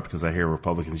word disrupt because I hear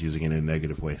Republicans using it in a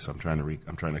negative way. So I'm trying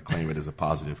to claim it as a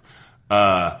positive.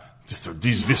 Just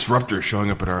these disruptors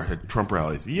showing up at Trump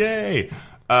rallies. Yay!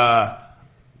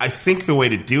 I think the way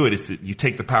to do it is that you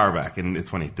take the power back. And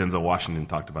it's funny, Denzel Washington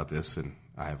talked about this, and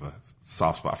I have a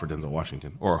soft spot for Denzel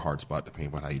Washington, or a hard spot,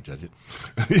 depending on how you judge it.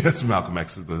 Yes, Malcolm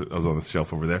X was on the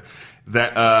shelf over there.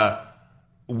 That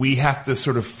we have to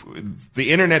sort of –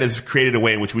 the internet has created a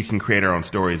way in which we can create our own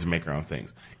stories and make our own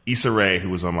things. Issa Rae,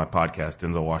 who was on my podcast,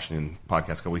 Denzel Washington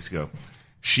podcast a couple weeks ago,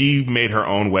 she made her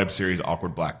own web series,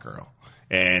 Awkward Black Girl.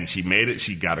 And she made it.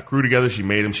 She got a crew together. She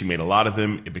made them. She made a lot of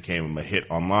them. It became a hit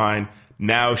online.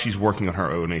 Now she's working on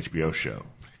her own HBO show.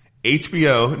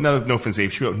 HBO, no offense to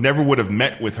HBO, never would have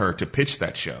met with her to pitch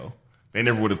that show. They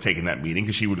never would have taken that meeting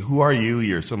because she would, who are you?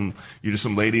 You're just some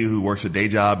lady who works a day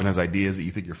job and has ideas that you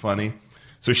think you're funny.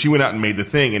 So she went out and made the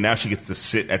thing, and now she gets to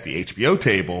sit at the HBO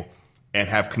table and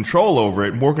have control over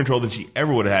it, more control than she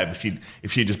ever would have had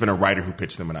if she had just been a writer who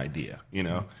pitched them an idea,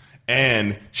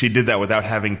 And she did that without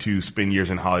having to spend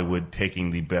years in Hollywood taking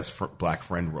the best black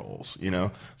friend roles,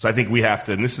 So I think we have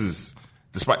to, and this is,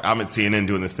 despite I'm at CNN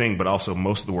doing this thing, but also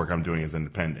most of the work I'm doing is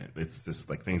independent. It's just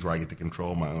like things where I get to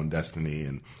control my own destiny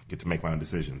and get to make my own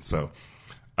decisions. So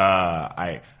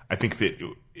I think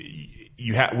that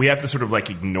we have to sort of like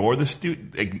ignore the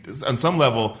student. On some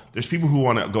level, there's people who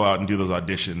want to go out and do those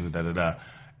auditions and da-da-da.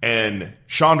 And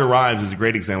Shonda Rhimes is a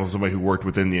great example of somebody who worked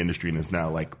within the industry and is now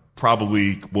like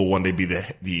probably will one day be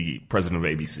the president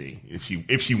of ABC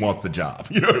if she wants the job.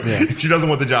 If she doesn't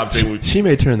want the job, she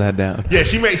may turn that down. Yeah,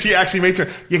 she actually may turn.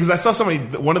 Yeah, because I saw somebody.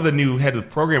 One of the new head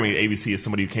of programming at ABC is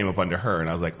somebody who came up under her, and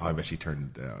I was like, oh, I bet she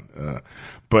turned it down.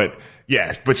 But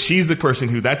she's the person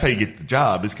who. That's how you get the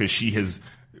job is because she has.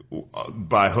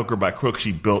 By hook or by crook,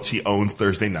 she owns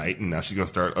Thursday Night, and now she's going to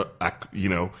start,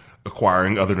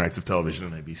 acquiring other nights of television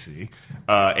on ABC.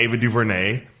 Ava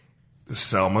DuVernay,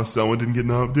 Selma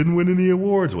didn't win any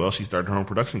awards. Well, she started her own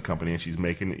production company, and she's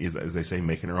making, as they say,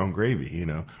 making her own gravy.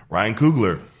 Ryan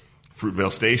Coogler,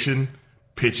 Fruitvale Station,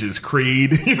 pitches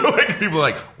Creed. People are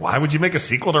like, why would you make a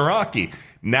sequel to Rocky?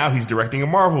 Now he's directing a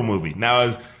Marvel movie.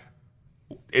 Now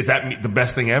is that the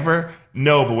best thing ever?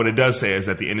 No, but what it does say is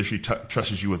that the industry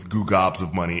trusts you with goo gobs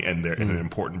of money and an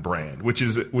important brand, which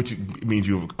means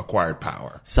you've acquired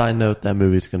power. Side note, that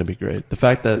movie's going to be great. The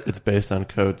fact that it's based on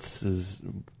Coates'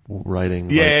 writing.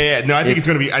 Yeah. No, I think it's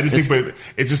going to be. I just think, but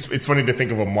it's funny to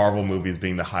think of a Marvel movie as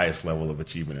being the highest level of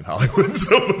achievement in Hollywood.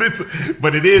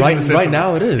 But it is right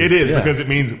now. It is. It is because it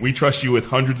means we trust you with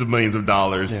hundreds of millions of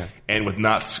dollars, and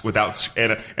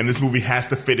and this movie has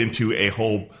to fit into a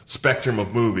whole spectrum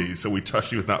of movies. So we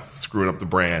trust you with not screwing up the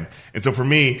brand. And so for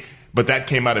me, but that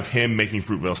came out of him making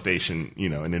Fruitvale Station,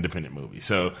 an independent movie.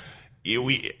 So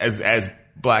we as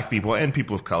black people and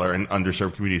people of color and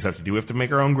underserved communities have to do. We have to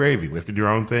make our own gravy. We have to do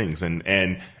our own things. And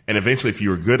eventually, if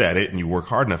you are good at it and you work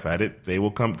hard enough at it, they will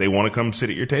come. They want to come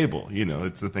sit at your table.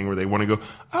 It's the thing where they want to go,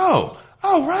 oh,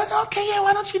 right, okay, yeah,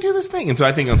 why don't you do this thing? And so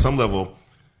I think on some level,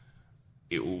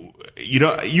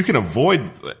 you can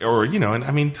avoid, or and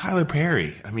I mean Tyler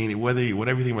Perry. I mean, whatever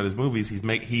you think about his movies,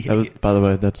 by the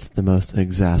way, that's the most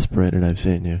exasperated I've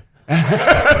seen you.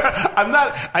 I'm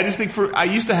not. I just think I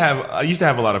used to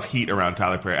have a lot of heat around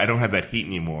Tyler Perry. I don't have that heat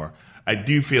anymore. I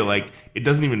do feel like it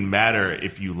doesn't even matter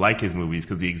if you like his movies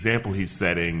because the example he's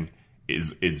setting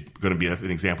is going to be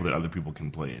an example that other people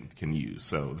can play and can use.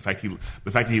 So the fact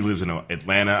that he lives in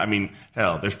Atlanta, I mean,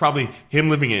 hell, there's probably him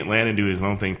living in Atlanta and doing his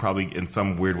own thing. Probably in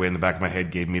some weird way in the back of my head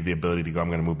gave me the ability to go, I'm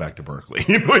going to move back to Berkeley.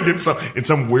 Like in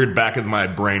some weird back of my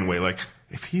brain way, like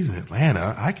if he's in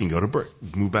Atlanta, I can go to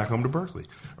move back home to Berkeley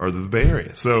or the Bay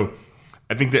Area. So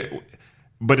I think that,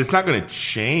 but it's not going to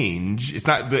change.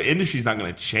 The industry's not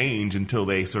going to change until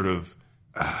they sort of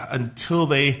until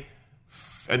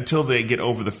they get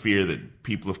over the fear that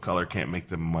people of color can't make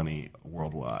them money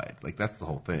worldwide. Like, that's the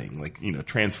whole thing. Like,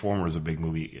 Transformers is a big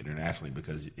movie internationally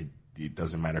because it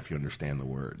doesn't matter if you understand the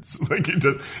words. Like, it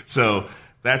does. So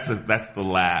that's the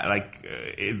last. Like,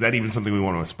 is that even something we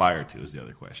want to aspire to? Is the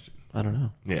other question. I don't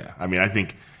know. Yeah, I mean, I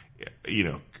think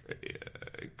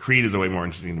Creed is a way more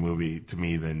interesting movie to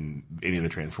me than any of the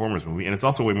Transformers movie, and it's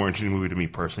also a way more interesting movie to me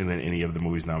personally than any of the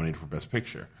movies nominated for Best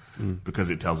Picture. Because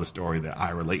it tells a story that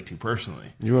I relate to personally.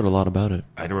 You wrote a lot about it.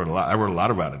 I wrote a lot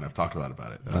about it, and I've talked a lot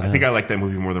about it. I think I like that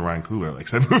movie more than Ryan Coogler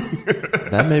likes that movie.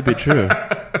 That may be true.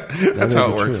 That's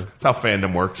how it works. That's how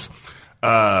fandom works.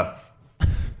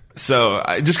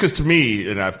 Just because to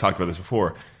me, and I've talked about this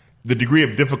before, the degree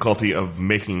of difficulty of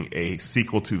making a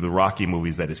sequel to the Rocky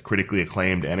movies that is critically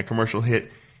acclaimed and a commercial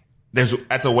hit,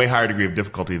 that's a way higher degree of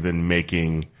difficulty than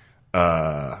making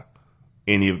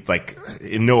any of, like,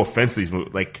 in no offense to these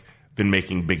movies, like, than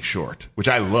making Big Short, which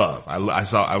I love. I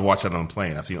watched it on a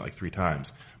plane. I've seen it like 3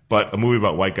 times. But a movie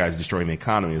about white guys destroying the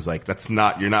economy is like,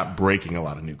 you're not breaking a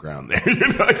lot of new ground there.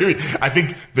 I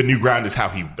think the new ground is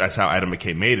that's how Adam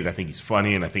McKay made it. I think he's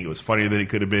funny, and I think it was funnier than it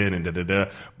could have been, and da-da-da.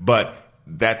 But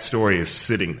that story is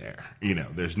sitting there.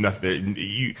 There's nothing,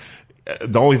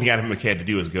 the only thing Adam McKay had to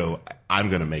do is go, I'm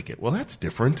going to make it. Well, that's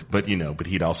different, but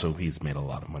he's made a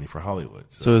lot of money for Hollywood.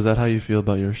 So is that how you feel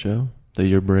about your show? That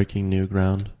you're breaking new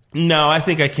ground? No, I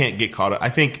think I can't get caught up.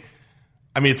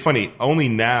 It's funny. Only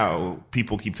now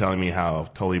people keep telling me how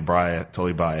Totally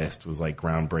Biased was like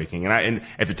groundbreaking, and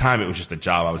at the time it was just a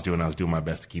job I was doing. I was doing my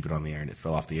best to keep it on the air, and it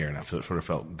fell off the air, and I sort of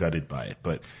felt gutted by it.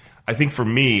 But I think for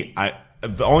me,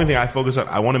 the only thing I focus on,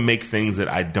 I want to make things that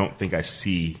I don't think I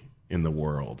see in the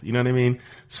world. You know what I mean?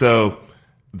 So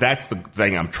that's the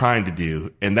thing I'm trying to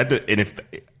do, and if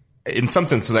in some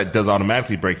sense, so that does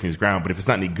automatically break news ground. But if it's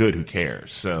not any good, who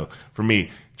cares? So for me,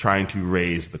 trying to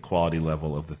raise the quality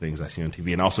level of the things I see on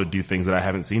TV, and also do things that I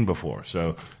haven't seen before.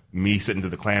 So me sitting to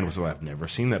the Klan was, I've never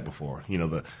seen that before.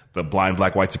 The blind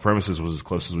black white supremacist was as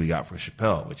close as we got for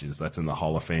Chappelle, that's in the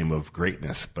Hall of Fame of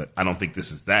greatness. But I don't think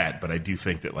this is that. But I do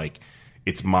think that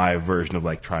it's my version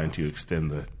of trying to extend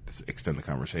the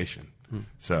conversation.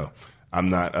 So I'm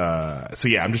not. I'm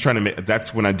just trying to make.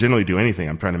 That's when I generally do anything.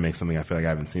 I'm trying to make something I feel like I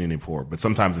haven't seen any before. But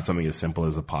sometimes it's something as simple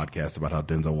as a podcast about how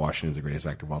Denzel Washington is the greatest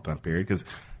actor of all time. Period. Because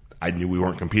I knew we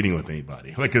weren't competing with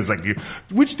anybody. Which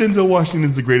Denzel Washington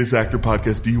is the greatest actor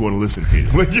podcast do you want to listen to?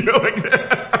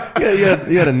 Yeah,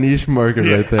 you had a niche market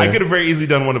right there. I could have very easily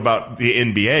done one about the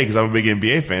NBA because I'm a big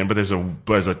NBA fan. But there's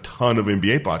a ton of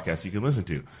NBA podcasts you can listen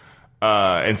to.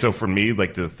 And so for me,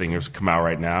 the thing that's come out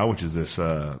right now, which is this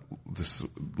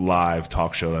live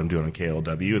talk show that I'm doing on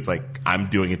KLW, it's like I'm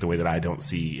doing it the way that I don't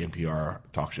see NPR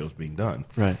talk shows being done.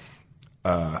 Right.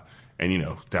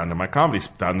 And down to my comedy,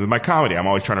 I'm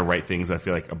always trying to write things I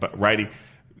feel like about writing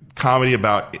comedy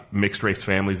about mixed race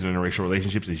families and interracial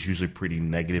relationships is usually pretty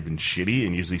negative and shitty,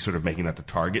 and usually sort of making that the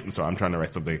target. And so I'm trying to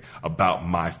write something about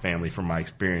my family from my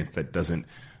experience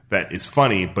that is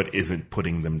funny, but isn't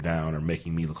putting them down or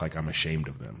making me look like I'm ashamed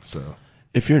of them. So,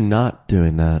 if you're not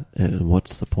doing that,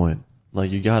 what's the point?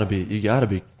 You gotta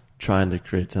be trying to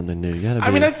create something new. You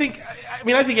gotta be. I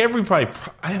think everybody.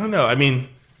 I don't know.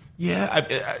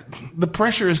 The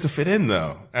pressure is to fit in,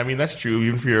 though. That's true.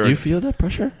 Even if you're, you feel that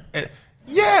pressure?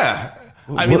 Yeah.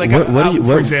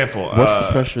 For example, what's the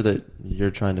pressure that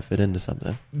you're trying to fit into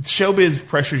something? Showbiz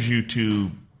pressures you to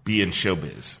be in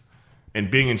showbiz. And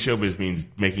being in showbiz means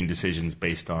making decisions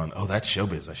based on, that's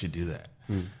showbiz, I should do that.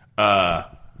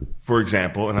 For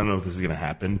example, and I don't know if this is going to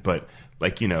happen, but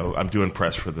I'm doing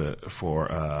press for the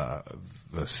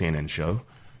CNN show,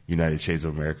 United Shades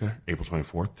of America, April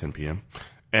 24th, 10 p.m.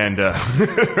 And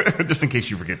just in case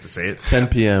you forget to say it. 10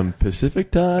 p.m.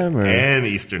 Pacific time? And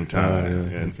Eastern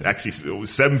time. Yeah. And actually, it was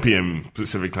 7 p.m.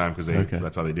 Pacific time because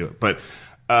that's how they do it. But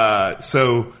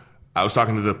so I was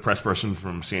talking to the press person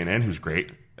from CNN who's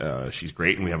great. She's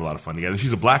great, and we have a lot of fun together.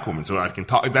 She's a black woman, so I can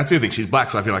talk. That's the other thing. She's black,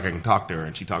 so I feel like I can talk to her,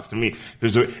 and she talks to me.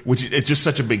 It's just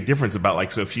such a big difference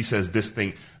about so if she says this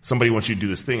thing, somebody wants you to do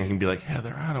this thing, I can be like,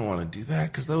 Heather, I don't want to do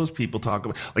that because those people talk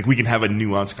about. We can have a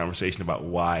nuanced conversation about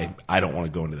why I don't want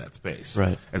to go into that space,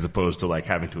 right? As opposed to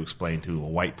having to explain to a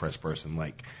white press person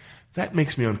that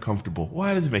makes me uncomfortable.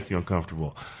 Why does it make you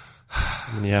uncomfortable?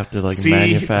 And you have to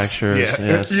manufacture.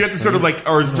 Yeah. You have to sort of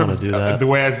or sort of do that. The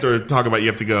way I started talking about, you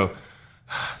have to go.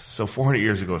 So 400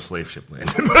 years ago, a slave ship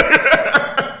landed.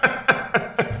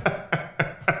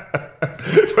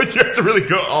 But you have to really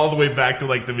go all the way back to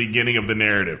the beginning of the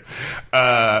narrative,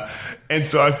 and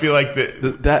so I feel like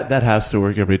that has to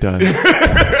work every time.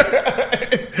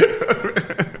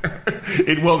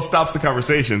 It stops the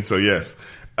conversation. So yes.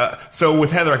 So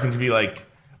with Heather, I can be like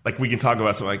we can talk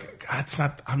about something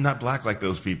I'm not black like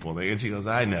those people, and she goes,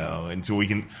 I know, and so we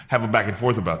can have a back and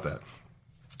forth about that.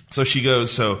 So she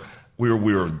goes, we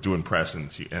were doing press,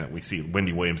 and we see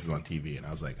Wendy Williams is on TV, and I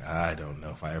was like, I don't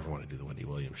know if I ever want to do the Wendy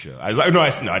Williams show. I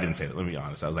didn't say that. Let me be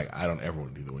honest. I was like, I don't ever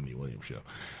want to do the Wendy Williams show.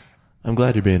 I'm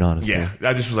glad you're being honest. Yeah,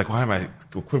 I just was like, why am I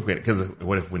equivocating? Because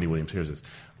what if Wendy Williams hears this?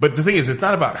 But the thing is, it's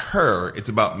not about her. It's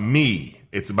about me.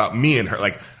 It's about me and her.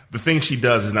 The thing she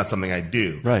does is not something I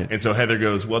do. Right. And so Heather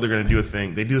goes, well, they're going to do a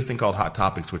thing. They do this thing called Hot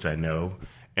Topics, which I know,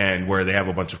 and where they have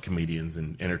a bunch of comedians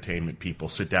and entertainment people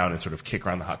sit down and sort of kick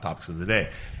around the hot topics of the day.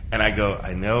 And I go,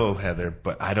 I know, Heather,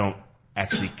 but I don't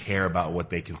actually care about what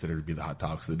they consider to be the hot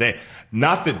topics of the day.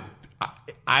 Not that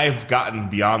I've gotten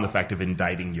beyond the fact of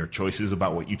indicting your choices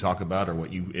about what you talk about or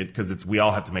because we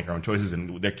all have to make our own choices,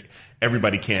 and every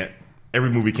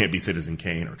movie can't be Citizen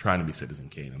Kane or trying to be Citizen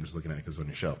Kane. I'm just looking at it because it's on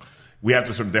your shelf. We have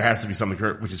to there has to be something,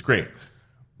 which is great.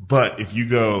 But if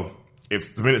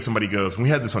the minute somebody goes, and we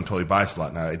had this on Totally Biased a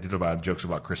lot, now I did a lot of jokes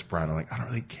about Chris Brown. I'm like, I don't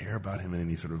really care about him in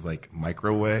any sort of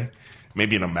micro way,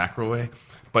 maybe in a macro way.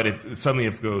 But if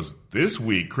it goes, this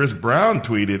week, Chris Brown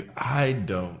tweeted, I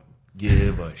don't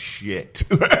give a shit.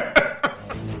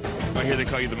 I hear they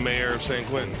call you the mayor of San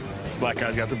Quentin. Black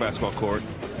guys got the basketball court.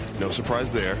 No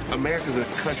surprise there. America's a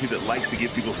country that likes to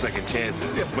give people second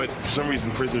chances. Yeah. But for some reason,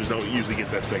 prisoners don't usually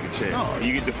get that second chance. No.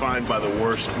 You get defined by the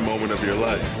worst moment of your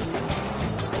life.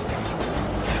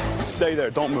 Stay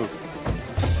there. Don't move.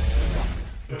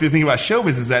 The thing about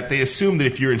showbiz is that they assume that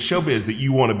if you're in showbiz that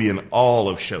you want to be in all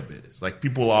of showbiz.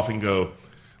 People will often go,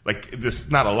 this,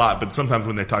 not a lot, but sometimes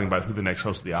when they're talking about who the next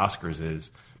host of the Oscars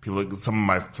is, some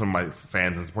of my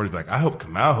fans and supporters be like, I hope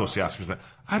Kamau hosts the Oscars.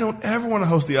 I don't ever want to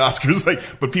host the Oscars.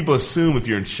 But people assume if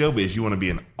you're in showbiz, you want to be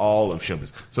in all of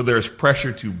showbiz. So there's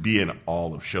pressure to be in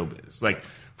all of showbiz.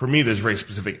 For me, there's very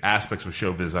specific aspects of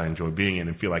showbiz I enjoy being in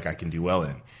and feel like I can do well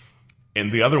in.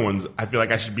 And the other ones, I feel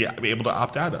like I should be able to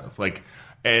opt out of.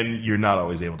 And you're not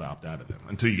always able to opt out of them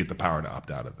until you get the power to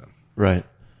opt out of them. Right.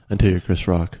 Until you're Chris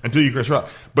Rock.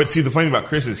 But see, the funny thing about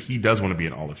Chris is he does want to be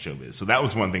in all of showbiz. So that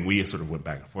was one thing we sort of went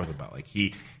back and forth about.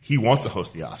 He wants to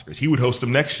host the Oscars. He would host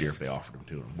them next year if they offered him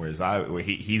to him. Whereas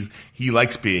he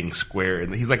likes being square,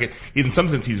 and he's in some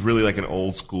sense he's really like an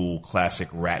old school classic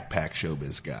Rat Pack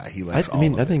showbiz guy. He likes.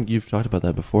 I think you've talked about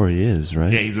that before. He is,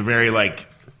 right? Yeah, he's a very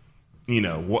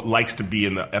what likes to be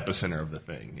in the epicenter of the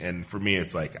thing. And for me,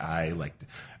 it's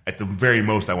at the very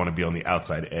most, I want to be on the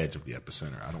outside edge of the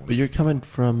epicenter. I don't. But you're coming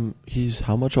from. He's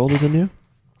how much older than you?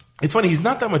 It's funny. He's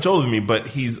not that much older than me, but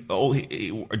he's old.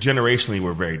 Generationally,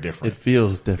 we're very different. It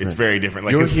feels different. It's very different.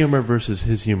 Your humor versus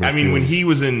his humor. I mean, when he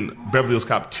was in Beverly Hills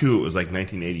Cop 2, it was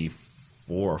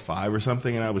 1984 or 5 or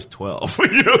something, and I was 12.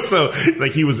 So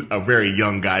he was a very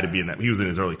young guy to be in that. He was in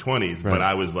his early 20s, right. But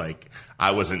I was I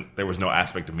wasn't. There was no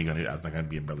aspect of me I was not going to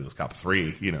be in Beverly Hills Cop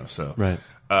 3. So right.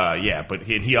 Yeah, but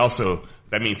he also.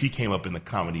 That means he came up in the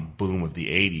comedy boom of the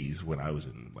 80s when I was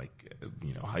in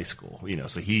high school.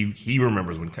 So he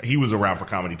remembers when he was around for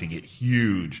comedy to get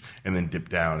huge and then dip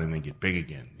down and then get big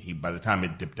again. By the time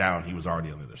it dipped down, he was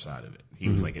already on the other side of it. He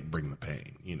was bring the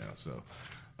pain. So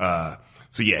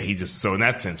yeah, so in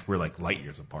that sense we're light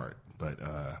years apart. But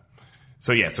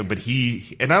but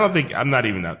he, and I don't think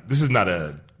this is not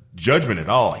a judgment at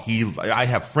all. I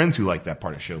have friends who like that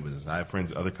part of show business. I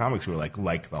have other comics who are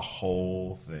like the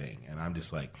whole thing, and I'm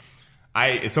just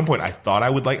at some point I thought I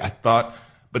would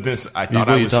but then I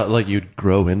thought you thought you'd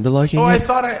grow into liking it? I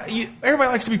thought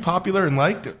everybody likes to be popular and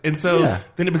liked, and so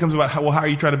then it becomes about how are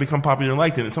you trying to become popular and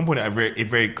liked? And at some point it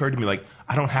very occurred to me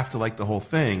I don't have to like the whole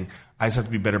thing. I just have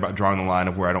to be better about drawing the line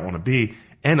of where I don't want to be.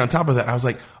 And on top of that, I was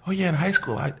like, oh yeah, in high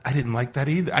school I didn't like that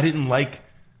either. I didn't like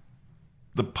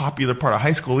the popular part of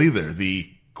high school either, the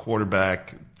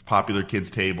quarterback, popular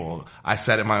kids table. I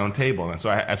sat at my own table, and so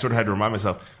I sort of had to remind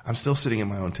myself, I'm still sitting at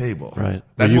my own table. Right.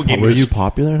 Were you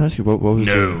popular in high school? What was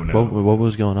what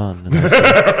was going on in high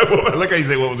school? Look how you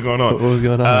say what was going on. What was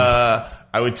going on?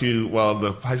 I went to,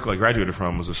 the high school I graduated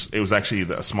from was actually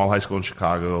a small high school in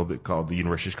Chicago called the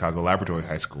University of Chicago Laboratory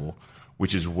High School,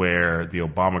 which is where the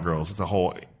Obama girls, it's a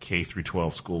whole K through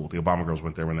 12 school. The Obama girls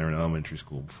went there when they were in elementary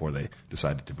school before they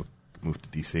decided to move to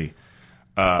D.C.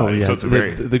 So it's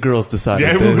the girls decided.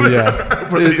 Yeah.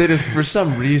 They just, for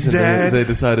some reason, Dad, they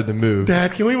decided to move.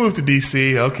 Dad, can we move to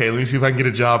D.C.? Okay, let me see if I can get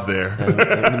a job there.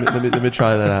 Let me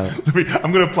try that out.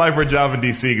 I'm going to apply for a job in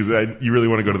D.C. because you really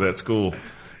want to go to that school.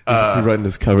 He's writing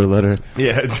his cover letter.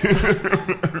 Yeah.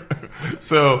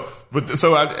 So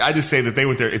I just say that they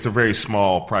went there. It's a very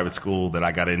small private school that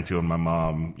I got into, and my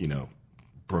mom,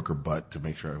 broke her butt to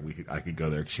make sure I could go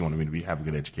there because she wanted me to have a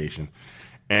good education.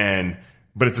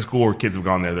 But it's a school where kids have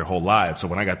gone there their whole lives. So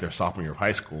when I got there sophomore year of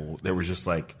high school, there was just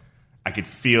like, I could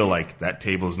feel like that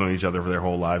table's known each other for their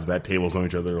whole lives. That table's known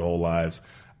each other their whole lives.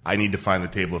 I need to find the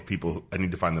table of people. I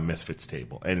need to find the misfits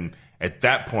table. And at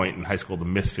that point in high school, the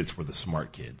misfits were the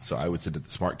smart kids. So I would sit at the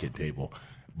smart kid table.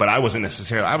 But I wasn't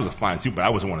necessarily, I was a fine student, but I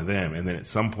wasn't one of them. And then at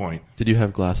some point. Did you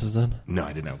have glasses then? No,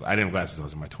 I didn't have glasses. I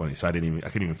was in my 20s. So I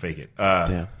couldn't even fake it.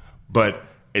 Damn. But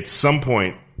at some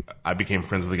point, I became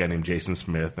friends with a guy named Jason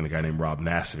Smith and a guy named Rob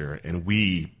Nassiter, and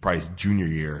we, probably junior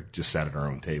year, just sat at our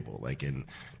own table. And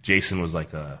Jason was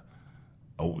like a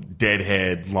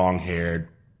deadhead, long-haired,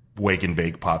 wake and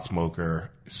bake pot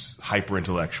smoker, hyper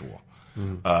intellectual.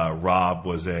 Rob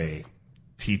was a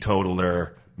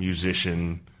teetotaler,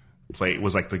 musician,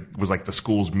 was like the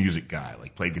school's music guy.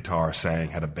 Played guitar, sang,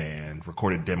 had a band,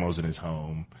 recorded demos in his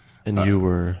home. And you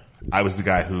were? I was the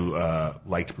guy who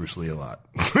liked Bruce Lee a lot.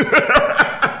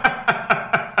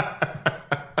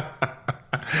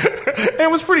 It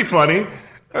was pretty funny.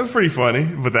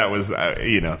 But that was,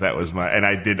 that was my, and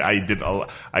I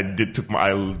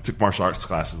took martial arts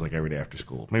classes every day after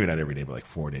school. Maybe not every day, but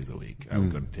 4 days a week. I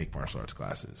would go to take martial arts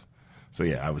classes. So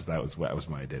yeah, that was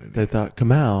my identity. They thought,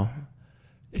 Kamau,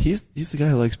 he's the guy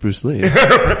who likes Bruce Lee.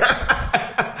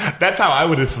 That's how I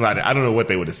would have decided. I don't know what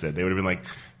they would have said. They would have been like,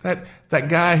 that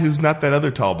guy who's not that other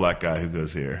tall black guy who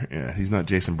goes here. Yeah, he's not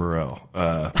Jason Burrell.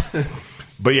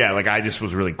 But yeah, I just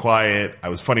was really quiet. I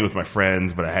was funny with my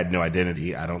friends, but I had no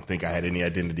identity. I don't think I had any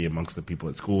identity amongst the people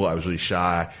at school. I was really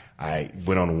shy. I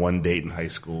went on one date in high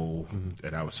school,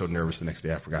 and I was so nervous the next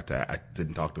day I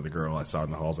didn't talk to the girl I saw in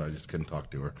the halls. I just couldn't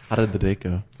talk to her. How did the date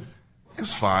go? It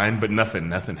was fine, but nothing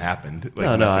happened.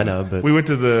 No, I know. But we went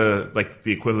to the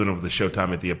equivalent of the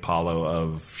Showtime at the Apollo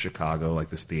of Chicago,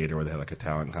 this theater where they had a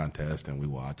talent contest, and we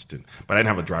watched. But I didn't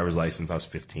have a driver's license. I was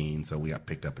 15, so we got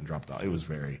picked up and dropped off. It was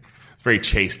very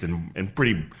chaste and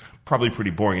probably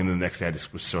pretty boring. And then the next day, I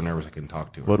just was so nervous I couldn't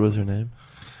talk to her. What was her name?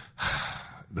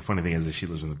 The funny thing is that she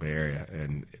lives in the Bay Area,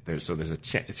 and there's a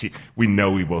chance. We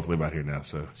know we both live out here now,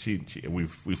 so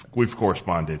we've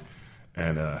corresponded.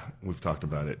 And we've talked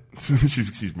about it.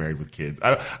 She's married with kids.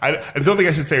 I don't think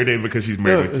I should say her name because she's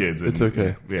married with kids. It's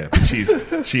okay. Yeah, but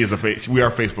we are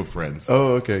Facebook friends.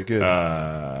 Oh, okay, good.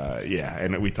 Yeah,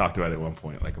 and we talked about it at one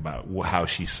point, about how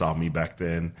she saw me back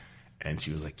then, and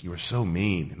she was like, "You were so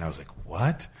mean," and I was like,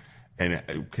 "What?" And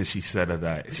because she said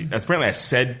that apparently I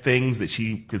said things that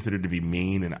she considered to be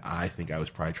mean, and I think I was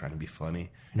probably trying to be funny.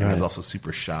 And I was also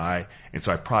super shy, and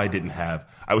so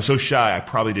I was so shy I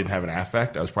probably didn't have an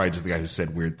affect. I was probably just the guy who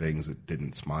said weird things that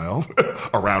didn't smile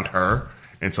around her,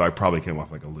 and so I probably came off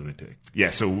like a lunatic. Yeah,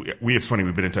 so it's funny,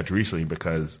 we've been in touch recently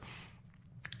because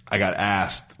I got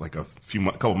asked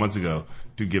couple months ago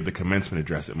to give the commencement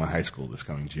address at my high school this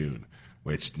coming June,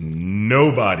 which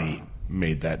nobody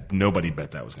bet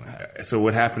that was going to happen. So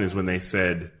what happened is when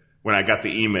I got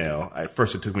the email, at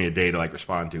first it took me a day to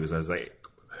respond to, because I was like,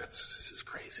 this is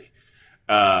crazy.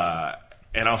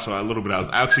 And also I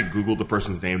actually Googled the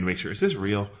person's name to make sure, is this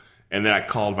real? And then I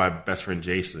called my best friend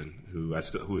Jason, who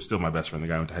is still my best friend, the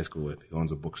guy I went to high school with. He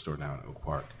owns a bookstore now in Oak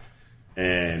Park.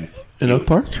 And in Oak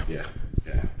Park? Yeah.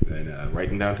 And right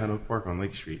in downtown Oak Park on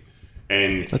Lake Street.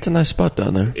 And that's a nice spot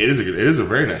down there. It is a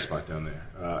very nice spot down there.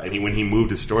 And when he moved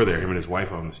his store there, him and his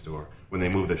wife owned the store. When they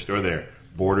moved their store there,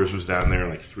 Borders was down there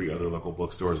and 3 other local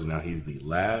bookstores, and now he's the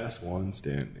last one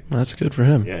standing. That's good for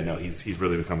him. Yeah, no, he's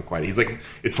really become quite. He's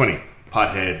it's funny,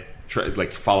 pothead,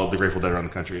 followed the Grateful Dead around the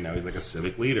country, and now he's a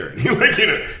civic leader. And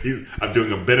I'm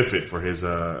doing a benefit for his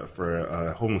for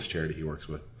a homeless charity he works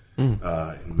with.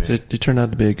 So he turned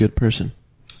out to be a good person.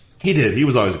 He did. He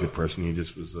was always a good person. He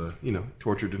just was,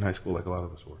 tortured in high school like a lot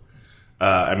of us were.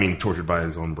 Tortured by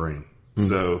his own brain.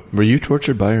 So, were you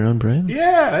tortured by your own brain?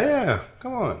 Yeah.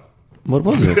 Come on. What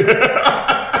was it?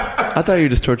 I thought you were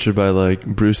just tortured by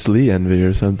Bruce Lee envy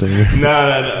or something. No.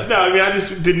 I mean, I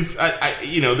just didn't.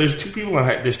 There's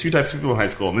there's two types of people in high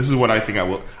school, and this is what I think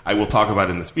I will talk about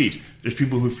in the speech. There's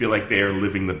people who feel like they are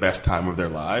living the best time of their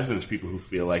lives, and there's people who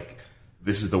feel like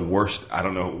this is the worst. I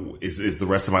don't know. Is the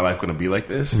rest of my life going to be like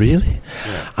this? Really?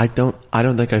 Yeah. I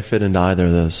don't think I fit into either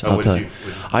of those. I'll tell you.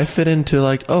 I fit into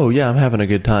I'm having a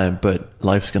good time, but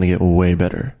life's going to get way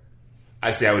better.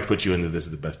 I say I would put you into this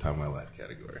is the best time of my life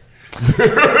category.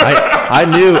 I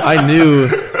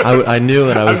knew,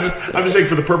 and I was. I'm just saying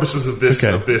for the purposes of this.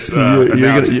 Okay. Of this,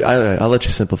 I'll let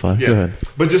you simplify. Yeah. Go ahead.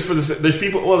 But just for this, there's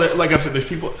people. Well, like I've said, there's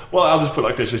people. Well, I'll just put it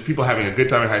like this: there's people having a good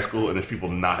time in high school, and there's people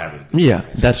not having. A good Yeah,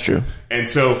 time. that's true. And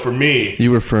so for me,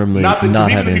 You were firmly not not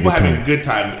even having the people a good having time. a good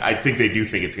time. I think they do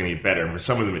think it's going to get better, and for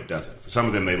some of them, it doesn't. For some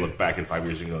of them, they look back in 5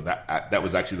 years and go, "That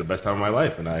was actually the best time of my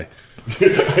life," and I.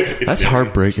 That's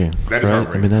heartbreaking. That is right?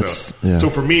 heartbreaking. I mean, that's yeah. So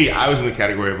for me, I was in the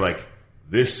category of like,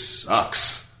 this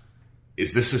sucks.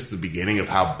 Is this just the beginning of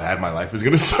how bad my life is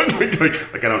going to suck?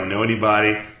 like I don't know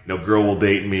anybody. No girl will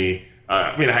date me.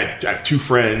 I have 2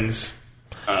 friends.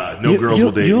 No girls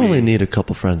will date me. You only need a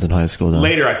couple friends in high school, though.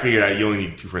 Later, I figured out you only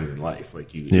need 2 friends in life.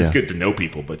 Like It's Yeah. good to know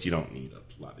people, but you don't need a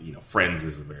lot. Friends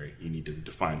is you need to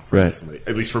define friends. Right. Somebody.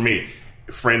 At least for me,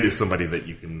 a friend is somebody that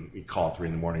you can call at 3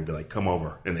 a.m. and be like, "Come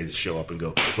over," and they just show up and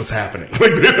go, "What's happening?"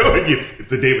 It's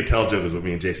the David Tell joke is what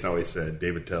me and Jason always said.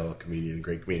 David Tell,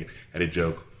 great comedian, had a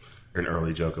joke. An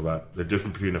early joke about the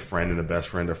difference between a friend and a best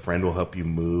friend. A friend will help you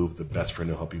move. The best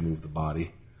friend will help you move the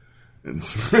body. And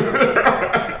so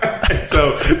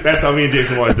that's how me and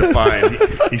Jason always defined.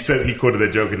 He quoted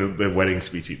that joke in the wedding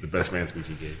speech, the best man speech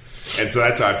he gave. And so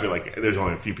that's how I feel like there's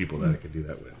only a few people that I could do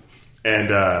that with. And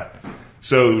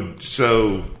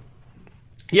so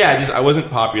yeah, I wasn't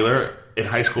popular. In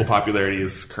high school, popularity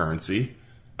is currency.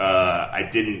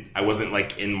 I wasn't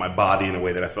like in my body in a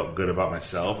way that I felt good about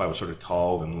myself. I was sort of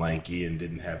tall and lanky and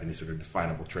didn't have any sort of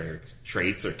definable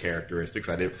traits or characteristics.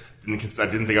 I didn't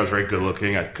think I was very good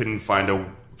looking. I couldn't find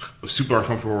was super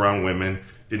uncomfortable around women.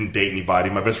 Didn't date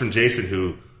anybody. My best friend Jason,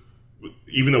 who,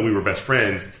 even though we were best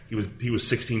friends, he was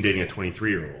 16 dating a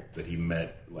 23-year-old that he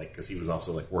met, like, because he was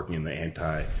also like working in the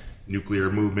anti-nuclear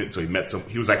movement. So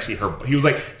he was actually he was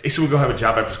like, Jason would go have a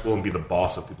job after school and be the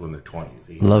boss of people in their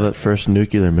 20s. Love at first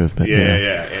nuclear movement.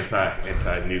 Yeah,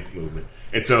 anti-nuke movement.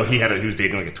 And so he was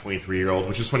dating like a 23-year-old,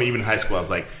 which is funny. Even in high school, I was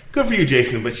like, good for you,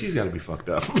 Jason, but she's got to be fucked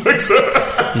up.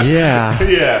 Yeah.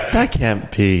 Yeah. That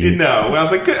can't be. No. I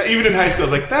was like, good. Even in high school, I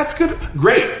was like, that's good.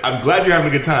 Great. I'm glad you're having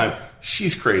a good time.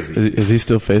 She's crazy. Is he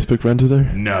still Facebook friends with her?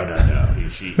 No.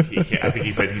 He can't. I think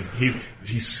he said he's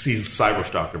cyber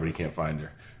stalked her, but he can't find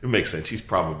her. It makes sense. She's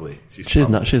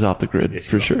not. She's off the grid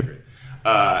for sure.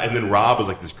 And then Rob was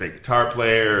like this great guitar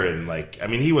player, and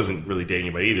he wasn't really dating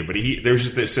anybody either. But there was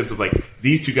just this sense of like,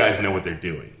 these 2 guys know what they're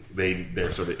doing.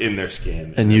 They're sort of in their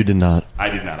skin. And you did not. I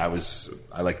did not. I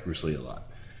liked Bruce Lee a lot,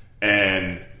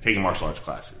 and taking martial arts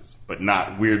classes, but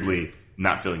not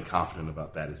feeling confident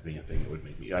about that as being a thing that would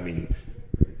make me. I mean,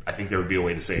 I think there would be a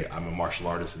way to say I'm a martial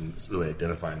artist and really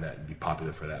identifying that and be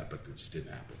popular for that, but it just didn't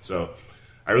happen. So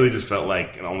I really just felt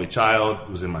like an only child. It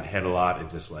was in my head a lot, and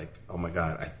just like, oh my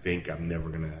God, I think I'm never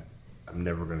gonna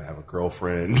have a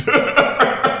girlfriend.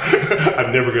 I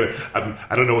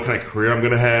don't know what kind of career I'm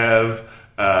gonna have.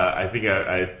 I'll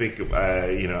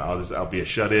be a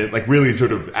shut-in. Like really,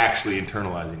 sort of actually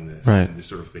internalizing this, right? And just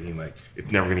sort of thinking like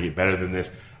it's never gonna get better than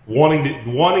this.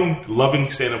 Loving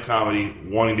stand-up comedy,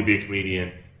 wanting to be a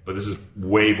comedian, but this is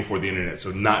way before the internet,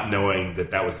 so not knowing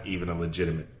that was even a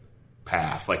legitimate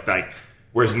path.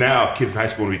 Whereas now, kids in high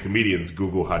school want to be comedians.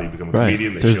 Google how do you become a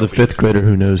comedian. There's a 5th grader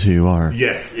who knows who you are.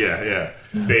 Yes, yeah.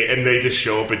 They just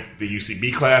show up at the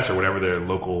UCB class or whatever their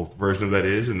local version of that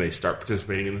is, and they start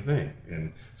participating in the thing.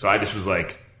 And so I just was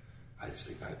like, I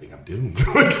think I'm doomed.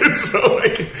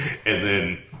 And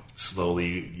then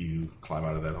slowly you climb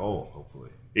out of that hole. Hopefully,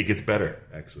 it gets better.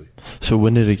 Actually. So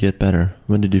when did it get better?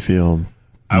 When did you feel?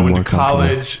 I went to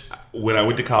college. When I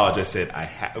went to college, I said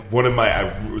this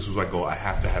was my goal. I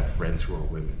have to have friends who are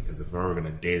women, because if I'm ever going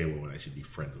to date a woman, I should be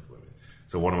friends with women.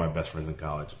 So one of my best friends in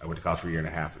college, I went to college for a year and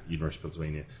a half at University of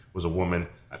Pennsylvania, was a woman.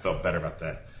 I felt better about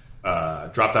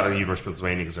that. Dropped out of the University of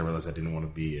Pennsylvania because I realized I didn't want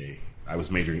to be I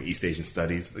was majoring in East Asian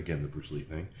Studies, again, the Bruce Lee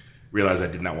thing. Realized I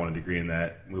did not want a degree in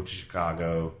that. Moved to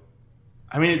Chicago.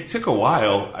 I mean, it took a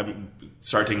while.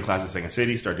 Started taking classes at Second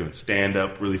City, started doing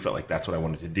stand-up, really felt like that's what I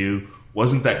wanted to do.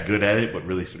 Wasn't that good at it, but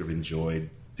really sort of enjoyed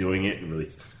doing it, and really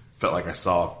felt like I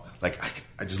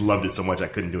just loved it so much I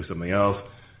couldn't do something else.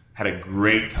 Had a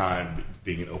great time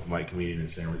being an open mic comedian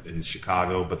in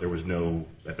Chicago, but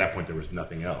at that point there was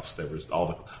nothing else. There was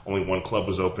only one club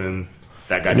was open.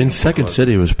 That guy. Second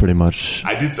City was pretty much.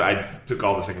 I took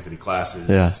all the Second City classes.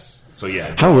 Yeah. So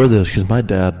yeah. How were those? Because my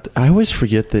dad, I always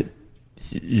forget that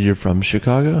you're from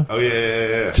Chicago. Oh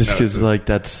yeah. Just because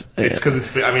that's. It's because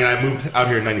I moved out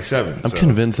here in '97. I'm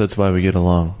convinced that's why we get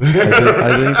along.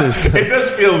 I think there's. It does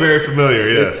feel very familiar.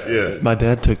 Yes. Yeah. My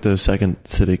dad took those Second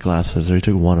City classes, or he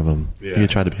took one of them. Yeah. He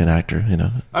tried to be an actor.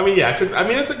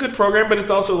 It's a good program, but it's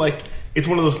also it's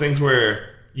one of those things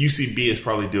where UCB is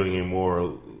probably doing a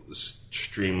more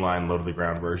streamlined, low to the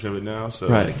ground version of it now. So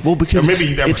Right. like, Well, because or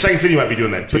maybe it's- Second City might be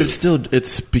doing that too. But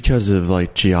it's because of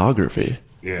like geography.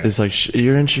 Yeah. It's like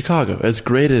you're in Chicago. As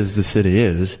great as the city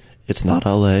is, it's not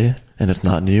LA and it's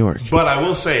not New York. But I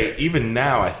will say, even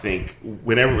now, I think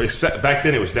back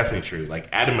then it was definitely true. Like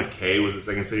Adam McKay was at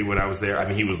Second City when I was there. I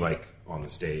mean, he was like on the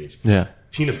stage. Yeah.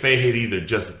 Tina Fey had either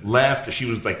just left or she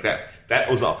was like that. That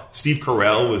was all. Steve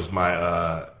Carell was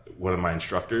my one of my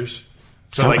instructors.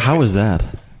 So How was that?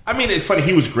 I mean, it's funny.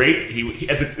 He was great.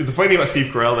 The funny thing about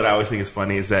Steve Carell that I always think is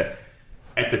funny is that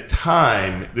at the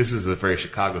time, this is a very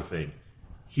Chicago thing.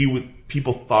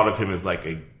 People thought of him as like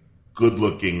a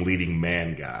good-looking leading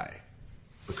man guy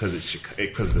because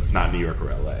it's not New York or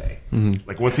L.A. Mm-hmm.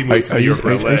 Like once he moves to New York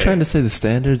or L.A. Are you trying to say the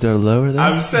standards are lower there?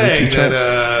 I'm saying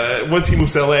that once he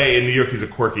moves to L.A. in New York, he's a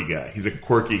quirky guy. He's He's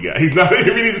not. I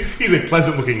mean, he's a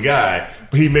pleasant-looking guy,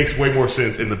 but he makes way more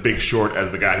sense in The Big Short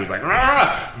as the guy who's like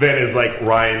Rah! Than as like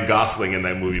Ryan Gosling in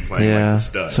that movie playing like the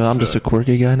stud. So I'm just a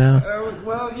quirky guy now.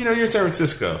 Well, you're in San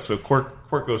Francisco, so quirk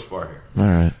goes far here. All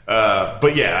right.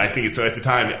 But yeah, I think so. At the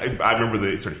time, I remember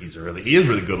he is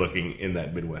really good looking in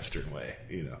that Midwestern way,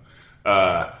 you know.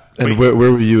 And where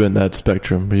were you in that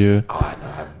spectrum? Were you? Oh,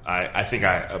 no, I think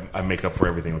I make up for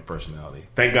everything with personality.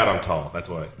 Thank God I'm tall. That's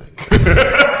what I think.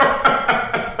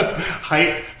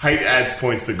 height adds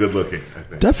points to good looking, I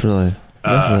think. Definitely.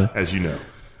 As you know.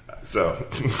 So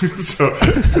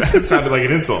that sounded like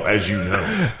an insult, as you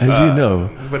know. As you know.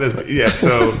 But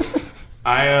so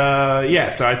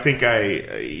I think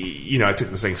I took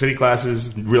the Second City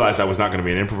classes, realized I was not going to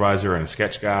be an improviser and a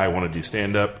sketch guy. I wanted to do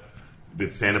stand-up.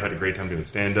 Did stand-up, had a great time doing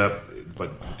stand-up,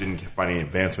 but didn't find any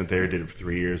advancement there. Did it for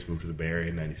 3 years, moved to the Bay Area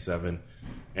in 97,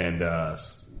 and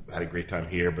had a great time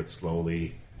here, but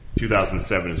slowly.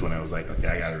 2007 is when I was like, okay,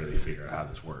 I got to really figure out how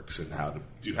this works and how to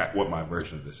do what my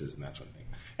version of this is, and that sort of thing.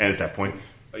 And at that point,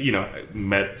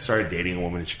 started dating a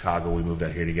woman in Chicago. We moved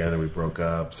out here together. We broke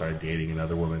up. Started dating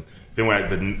another woman.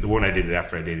 Then the woman I dated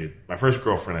after I dated my first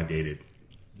girlfriend, I dated.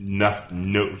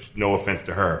 No offense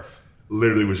to her.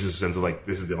 Literally was just a sense of like,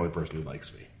 this is the only person who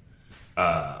likes me.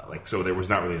 So there was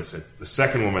not really a sense. The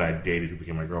second woman I dated who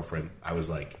became my girlfriend, I was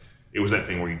like, it was that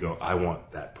thing where you go, I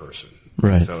want that person.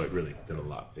 Right. And so it really did a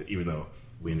lot, even though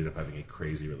we ended up having a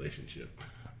crazy relationship.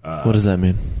 What does that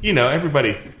mean?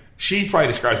 Everybody. She probably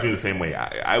describes me the same way.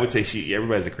 I would say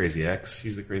everybody's a crazy ex.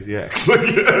 She's the crazy ex.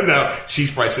 Now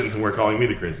she's probably sitting somewhere calling me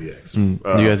the crazy ex. You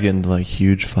guys get into like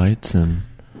huge fights and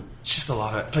just a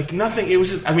lot of like nothing. It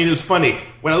was just. I mean, it was funny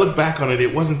when I look back on it.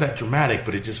 It wasn't that dramatic,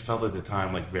 but it just felt at the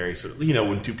time like very sort of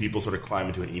when two people sort of climb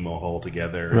into an emo hole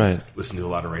together, right? And listen to a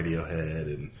lot of Radiohead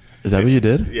and. Is that what you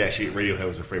did? Yeah, Radiohead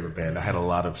was her favorite band. I had a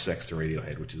lot of sex to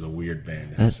Radiohead, which is a weird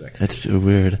band to have sex to. That's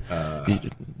weird.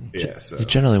 So you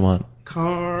generally want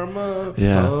Karma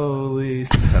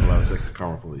Police. Had a lot of sex to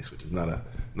Karma Police, which is not a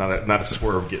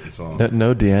Swerve getting song.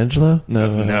 No D'Angelo?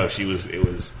 No. No, it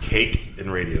was Cake and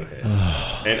Radiohead.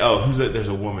 And who's that? There's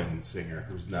a woman singer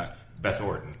who's not Beth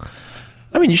Orton.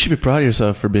 I mean, you should be proud of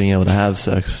yourself for being able to have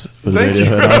sex with Thank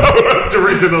Radiohead.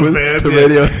 to those bands. To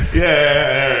Radiohead.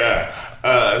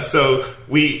 Yeah. So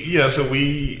we,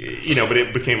 but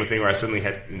it became a thing where I suddenly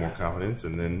had more confidence,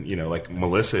 and then, like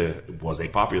Melissa was a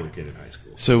popular kid in high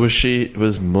school. So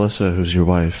was Melissa, who's your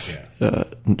wife? Yeah.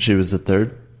 She was the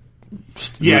third.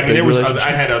 Yeah, I mean, there was I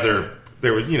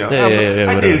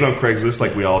dated on Craigslist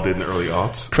like we all did in the early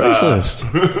aughts. Craigslist.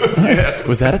 Yeah.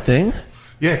 Was that a thing?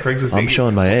 Yeah, Craigslist. I'm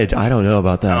showing my age. I don't know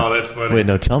about that. Oh, that's funny. Wait,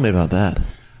 no, tell me about that.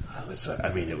 The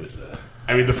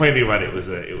funny thing about it was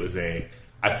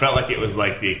I felt like it was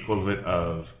like the equivalent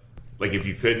of like if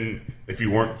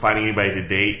you weren't finding anybody to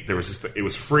date, there was it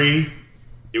was free.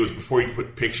 It was before you could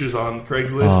put pictures on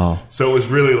Craigslist, so it was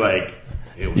really like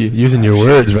using your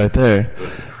words right there. It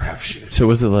was a crapshoot. So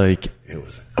was it like it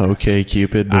was OK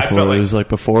Cupid before? It was like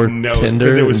before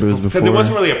Tinder. It was because it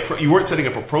wasn't really you weren't setting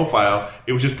up a profile.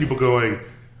 It was just people going,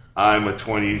 I'm a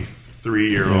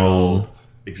 23-year-old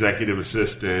executive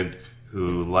assistant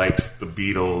who likes the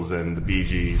Beatles and the Bee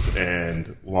Gees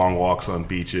and long walks on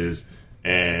beaches,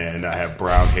 and I have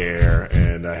brown hair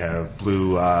and I have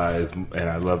blue eyes and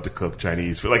I love to cook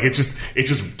Chinese food. Like it's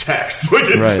just text.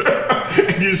 Right.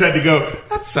 And you just had to go,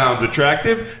 that sounds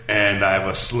attractive, and I have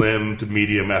a slim to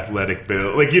medium athletic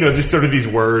build. Like, just sort of these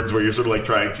words where you're sort of like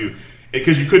trying to,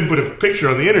 because you couldn't put a picture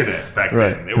on the internet back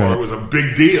then, or it was a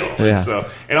big deal. Yeah.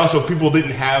 And also people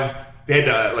didn't have. They had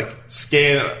to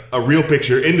scan a real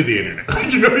picture into the internet.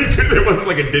 There wasn't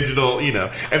like a digital,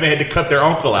 and they had to cut their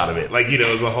uncle out of it. Like, it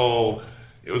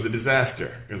was a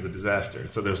disaster.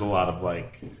 So there's a lot of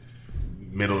like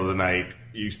middle of the night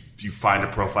you find a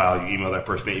profile, you email that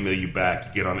person, they email you back,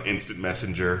 you get on instant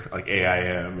messenger, like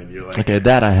AIM, and you're like... Okay,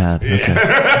 that I had. Okay.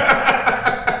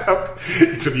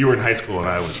 Except you were in high school and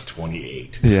I was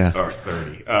 28. Yeah. Or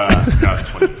 30. I was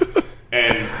 28.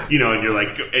 And, and you're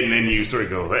like... And then you sort of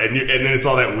go... And then it's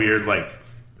all that weird, like,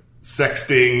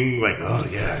 sexting, like, oh,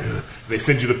 yeah. They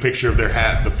send you the picture of their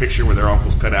hat, the picture where their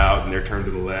uncle's cut out and they're turned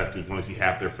to the left, and you can only see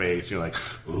half their face. You're like,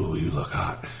 ooh, you look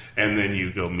hot. And then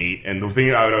you go meet. And the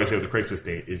thing I would always say with the Craigslist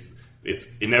date is it's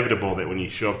inevitable that when you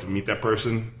show up to meet that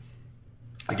person,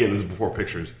 again, this is before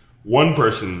pictures, one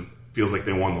person feels like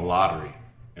they won the lottery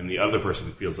and the other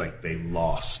person feels like they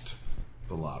lost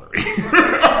the lottery.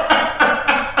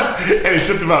 And it's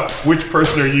just about which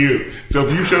person are you. So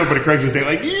if you showed up at a Craigslist date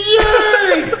like,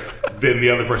 yay! Then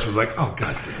the other person was like, oh,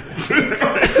 God damn it.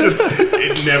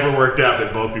 It never worked out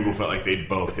that both people felt like they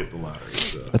both hit the lottery.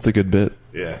 So. That's a good bit.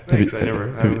 Yeah, thanks. I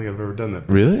don't think I've ever done that.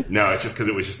 Really? No, it's just because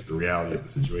it was just the reality of the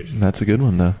situation. That's a good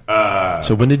one, though.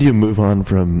 So when did you move on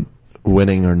from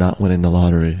winning or not winning the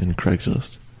lottery in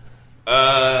Craigslist?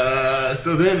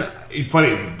 So then, funny,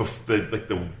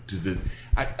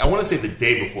 I want to say the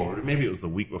day before, but maybe it was the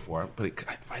week before, but it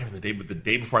might have been the day. But the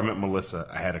day before I met Melissa,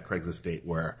 I had a Craigslist date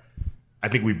where I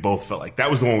think we both felt like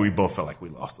that was the one where we both felt like we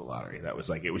lost the lottery. That was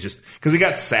like, it was just because it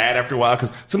got sad after a while.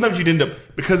 Because sometimes you'd end up,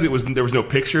 because there was no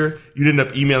picture, you'd end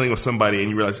up emailing with somebody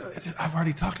and you realize, I've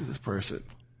already talked to this person.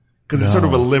 Because it's sort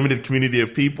of a limited community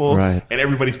of people, right? And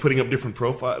everybody's putting up different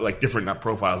profiles, like different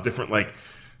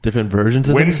versions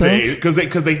of Wednesday, because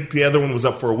the other one was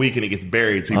up for a week and it gets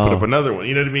buried, so you put up another one.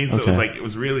 You know what I mean? So it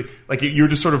was really like you were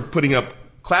just sort of putting up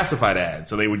classified ads.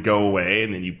 So they would go away,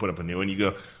 and then you put up a new one. You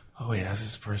go, oh wait, that's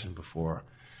this person before,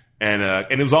 and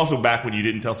it was also back when you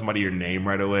didn't tell somebody your name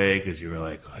right away because you were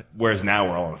like, what? Whereas now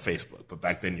we're all on Facebook, but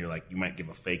back then you're like, you might give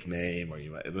a fake name or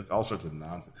you might all sorts of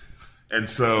nonsense. And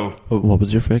so, what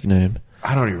was your fake name?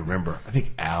 I don't even remember. I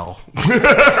think Al.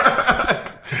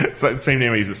 It's like the same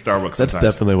name I use at Starbucks. That's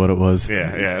sometimes. definitely what it was.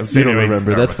 Yeah. You don't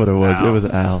remember? That's what it was. Al. It was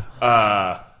Al.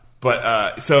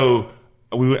 So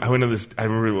I went on this. I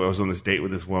remember I was on this date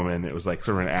with this woman. It was like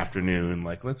sort of an afternoon.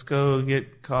 Like, let's go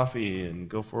get coffee and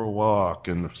go for a walk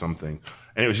and something.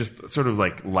 And it was just sort of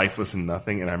like lifeless and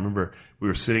nothing. And I remember we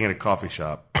were sitting at a coffee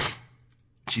shop.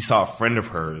 She saw a friend of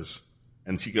hers.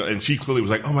 And she clearly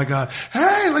was like, oh my God,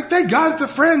 hey, like, thank God it's a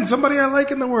friend, somebody I like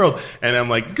in the world. And I'm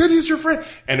like, good, who's your friend?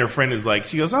 And her friend is like,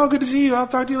 she goes, oh, good to see you, I'll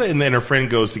talk to you later. And then her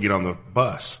friend goes to get on the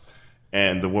bus.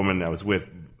 And the woman I was with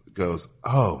goes,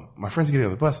 oh, my friend's getting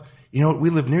on the bus. You know what,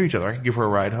 we live near each other, I could give her a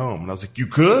ride home. And I was like, you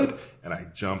could? And I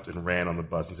jumped and ran on the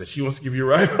bus and said, she wants to give you a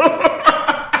ride home.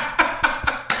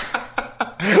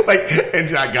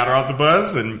 And I got her off the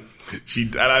bus and she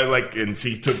took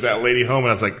that lady home, and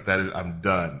I was like, I'm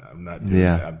done. I'm not doing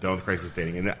that. I'm done with Craigslist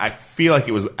dating. And then I feel like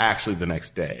it was actually the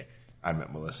next day I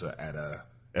met Melissa at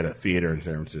a theater in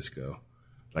San Francisco,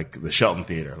 like the Shelton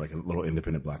Theater, like a little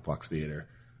independent black box theater.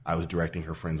 I was directing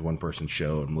her friend's one-person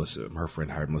show, and her friend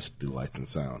hired Melissa to do lights and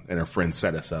sound. And her friend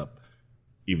set us up,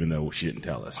 even though she didn't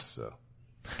tell us. So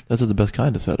those are the best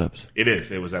kind of setups. It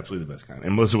is. It was absolutely the best kind.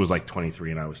 And Melissa was like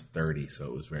 23, and I was 30, so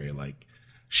it was very like.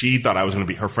 She thought I was going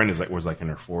to be, her friend was in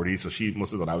her 40s, so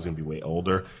Melissa thought I was going to be way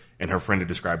older, and her friend had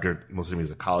described Melissa to me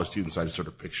as a college student, so I just sort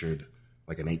of pictured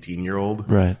like an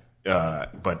 18-year-old. Right.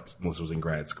 But Melissa was in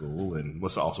grad school, and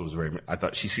Melissa also was I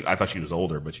thought she was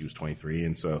older, but she was 23,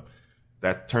 and so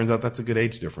that turns out that's a good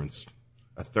age difference.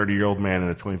 A 30-year-old man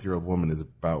and a 23-year-old woman is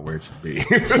about where it should be.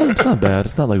 It's not bad.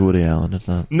 It's not like Woody Allen. It's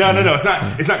not. No.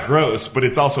 It's not gross, but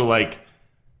it's also like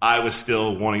I was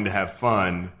still wanting to have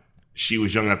fun. She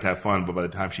was young enough to have fun, but by the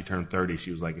time she turned 30,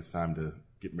 she was like, it's time to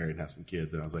get married and have some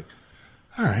kids. And I was like,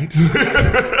 all right.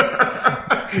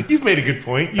 You've made a good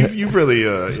point. You've really,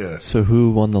 yeah. So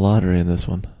who won the lottery in this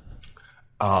one?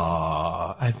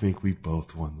 I think we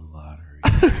both won the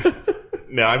lottery.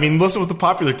 No, I mean, Melissa was the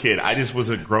popular kid. I just was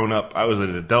a grown up. I was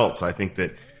an adult. So I think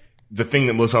that the thing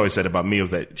that Melissa always said about me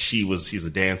was that she's a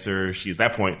dancer. She, at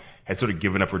that point, had sort of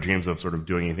given up her dreams of sort of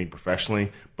doing anything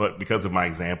professionally. But because of my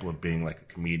example of being like a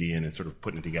comedian and sort of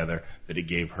putting it together, that it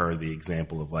gave her the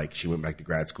example of like, she went back to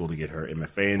grad school to get her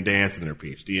MFA in dance and then her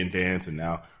PhD in dance. And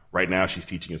right now she's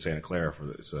teaching in Santa Clara for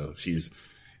this. So she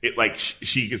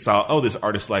saw, oh, this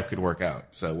artist life could work out.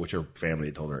 So, which her family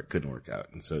had told her it couldn't work out.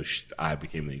 And so I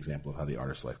became the example of how the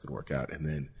artist life could work out. And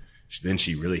then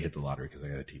she really hit the lottery because I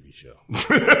got a TV show.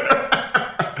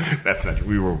 That's not true.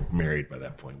 We were married by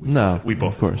that point. We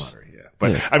both hit the lottery. Yeah.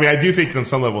 But yeah. I mean, I do think on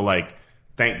some level, like,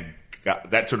 thank God,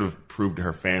 that sort of proved to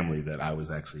her family that I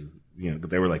was actually,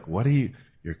 they were like, what are you,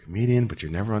 you're a comedian, but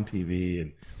you're never on TV,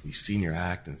 and we've seen your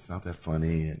act, and it's not that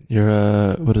funny. And you're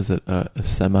a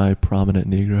semi-prominent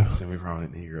Negro.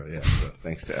 Semi-prominent Negro, yeah. So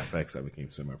thanks to FX, I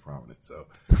became semi-prominent. So,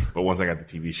 but once I got the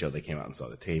TV show, they came out and saw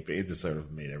the tape. It just sort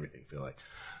of made everything feel like,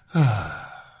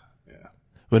 yeah.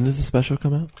 When does the special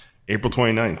come out? April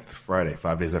 29th, Friday,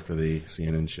 5 days after the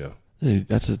CNN show. Hey,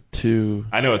 that's a two.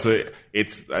 I know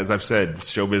it's as I've said,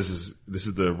 showbiz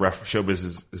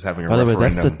is having a By the way,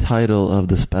 referendum. that's the title of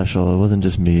the special. It wasn't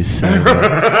just me saying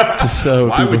that. Just so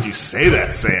Why would you say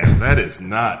that, Sam? That is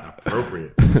not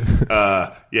appropriate.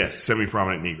 Yes,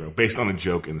 semi-prominent Negro, based on a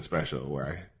joke in the special where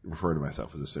I refer to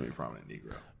myself as a semi-prominent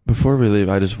Negro. Before we leave,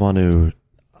 I just want to.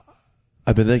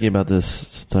 I've been thinking about this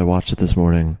since I watched it this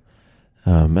morning,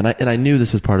 and I knew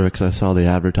this was part of it because I saw the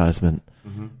advertisement,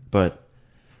 but.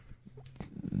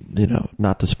 You know,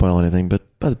 not to spoil anything, but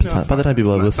by the time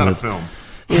people have listened, it's not a film.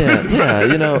 Yeah,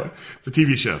 you know, it's a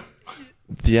TV show.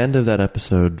 The end of that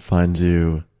episode finds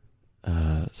you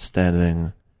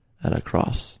standing at a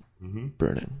cross,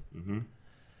 burning,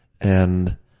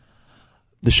 and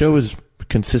the show is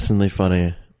consistently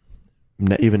funny.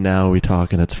 Even now, we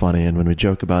talk and it's funny, and when we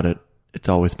joke about it, it's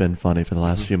always been funny for the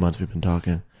last few months we've been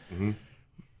talking.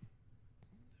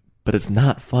 But it's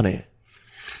not funny.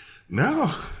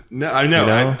 No, I know. You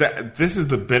know? This is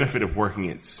the benefit of working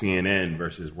at CNN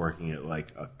versus working at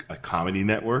like a comedy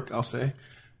network, I'll say,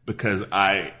 because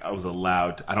I was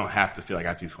allowed to, I don't have to feel like I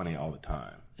have to be funny all the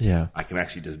time. Yeah. I can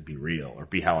actually just be real or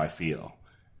be how I feel.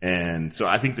 And so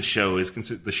I think the shows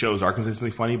are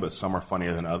consistently funny, but some are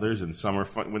funnier than others, and some are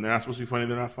fun when they're not supposed to be funny,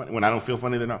 they're not funny. When I don't feel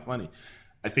funny, they're not funny.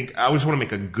 I think I always want to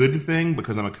make a good thing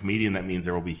because I'm a comedian. That means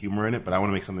there will be humor in it, but I want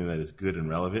to make something that is good and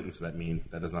relevant. And so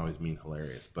that doesn't always mean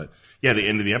hilarious. But yeah, the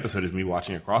end of the episode is me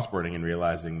watching a cross burning and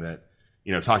realizing that,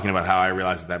 you know, talking about how I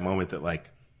realized at that moment that like,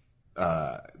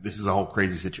 this is a whole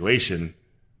crazy situation,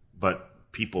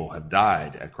 but people have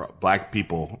died black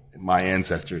people, my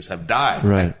ancestors have died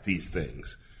at these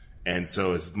things. And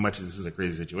so as much as this is a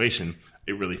crazy situation,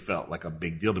 it really felt like a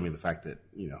big deal to me. The fact that,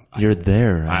 you know, you're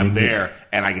there. I'm there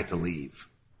and I get to leave.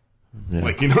 Yeah.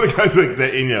 Like, you know, the guys like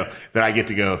that, you know, that I get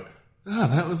to go, oh,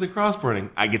 that was a cross burning.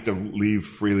 I get to leave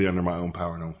freely under my own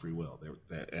power and own free will.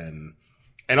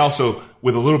 And also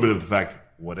with a little bit of the fact,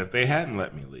 what if they hadn't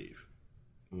let me leave?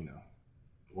 You know,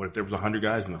 what if there was 100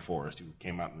 guys in the forest who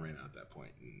came out and ran out at that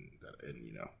point? And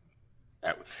you know,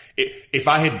 if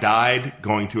I had died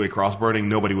going to a cross burning,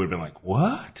 nobody would have been like,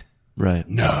 what? Right.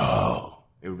 No.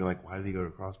 It would be like, why did he go to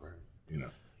a cross burning? You know,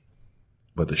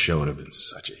 but the show would have been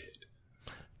such a hit.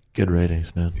 Good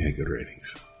ratings, man. Yeah, good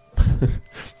ratings.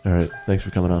 All right. Thanks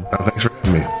for coming on. Thanks for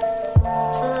having me.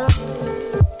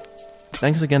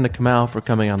 Thanks again to Kamau for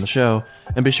coming on the show.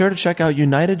 And be sure to check out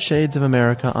United Shades of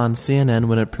America on CNN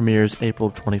when it premieres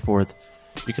April 24th.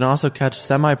 You can also catch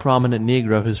Semi-Prominent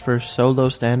Negro, his first solo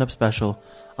stand-up special,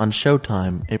 on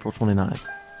Showtime, April 29th.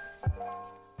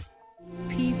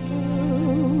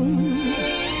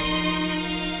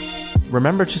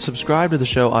 Remember to subscribe to the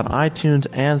show on iTunes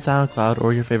and SoundCloud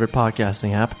or your favorite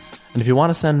podcasting app. And if you want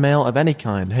to send mail of any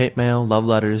kind, hate mail, love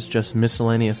letters, just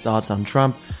miscellaneous thoughts on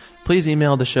Trump, please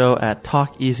email the show at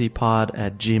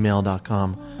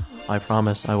talkeasypod@gmail.com. I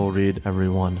promise I will read every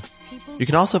one. You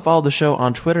can also follow the show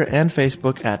on Twitter and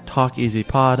Facebook at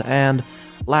talkeasypod. And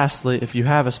lastly, if you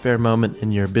have a spare moment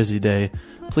in your busy day,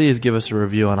 please give us a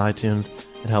review on iTunes.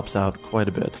 It helps out quite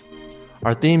a bit.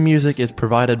 Our theme music is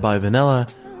provided by Vanilla.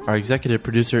 Our executive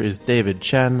producer is David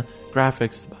Chen,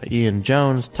 graphics by Ian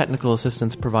Jones, technical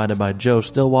assistance provided by Joe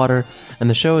Stillwater, and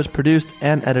the show is produced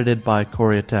and edited by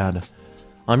Corey Attad.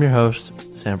 I'm your host,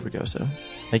 Sam Fregoso.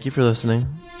 Thank you for listening.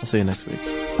 I'll see you next week.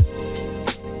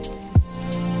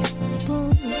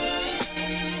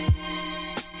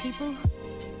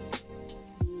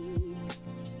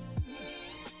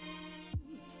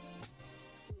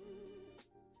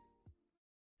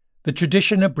 The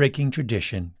tradition of breaking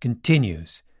tradition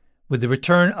continues with the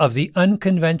return of the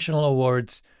Unconventional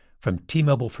Awards from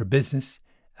T-Mobile for Business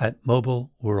at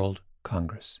Mobile World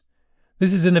Congress.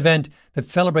 This is an event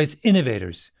that celebrates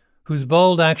innovators whose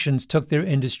bold actions took their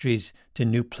industries to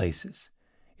new places.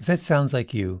 If that sounds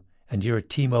like you and you're a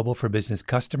T-Mobile for Business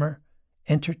customer,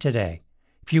 enter today.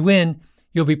 If you win,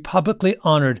 you'll be publicly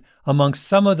honored amongst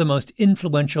some of the most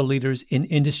influential leaders in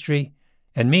industry,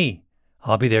 and me,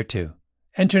 I'll be there too.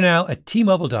 Enter now at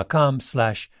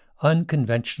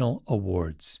tmobile.com/unconventional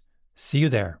awards. See you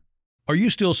there. Are you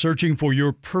still searching for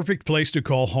your perfect place to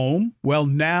call home? Well,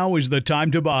 now is the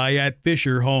time to buy at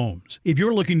Fisher Homes. If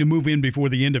you're looking to move in before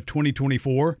the end of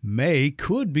 2024, May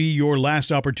could be your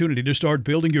last opportunity to start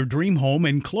building your dream home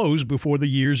and close before the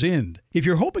year's end. If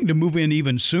you're hoping to move in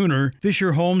even sooner,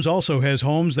 Fisher Homes also has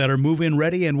homes that are move-in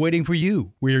ready and waiting for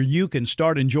you, where you can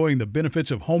start enjoying the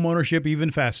benefits of homeownership even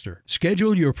faster.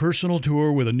 Schedule your personal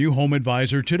tour with a new home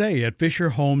advisor today at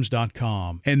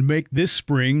FisherHomes.com and make this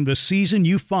spring the season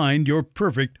you find your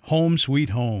perfect home sweet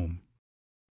home.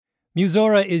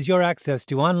 Musora is your access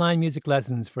to online music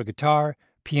lessons for guitar,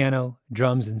 piano,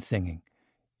 drums, and singing.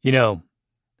 You know,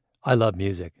 I love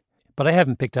music, but I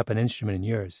haven't picked up an instrument in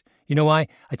years. You know why?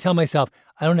 I tell myself,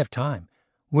 I don't have time.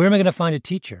 Where am I going to find a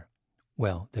teacher?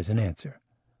 Well, there's an answer.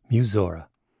 Musora.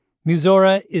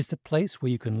 Musora is the place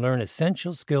where you can learn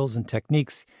essential skills and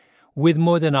techniques with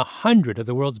more than 100 of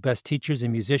the world's best teachers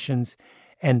and musicians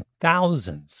and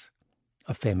thousands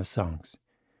of famous songs.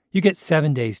 You get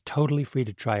 7 days totally free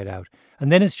to try it out,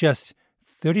 and then it's just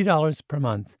 $30 per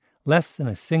month, less than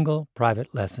a single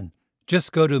private lesson.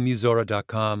 Just go to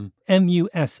Musora.com,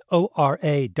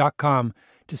 Musora.com,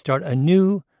 to start a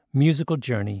new musical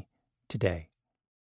journey today.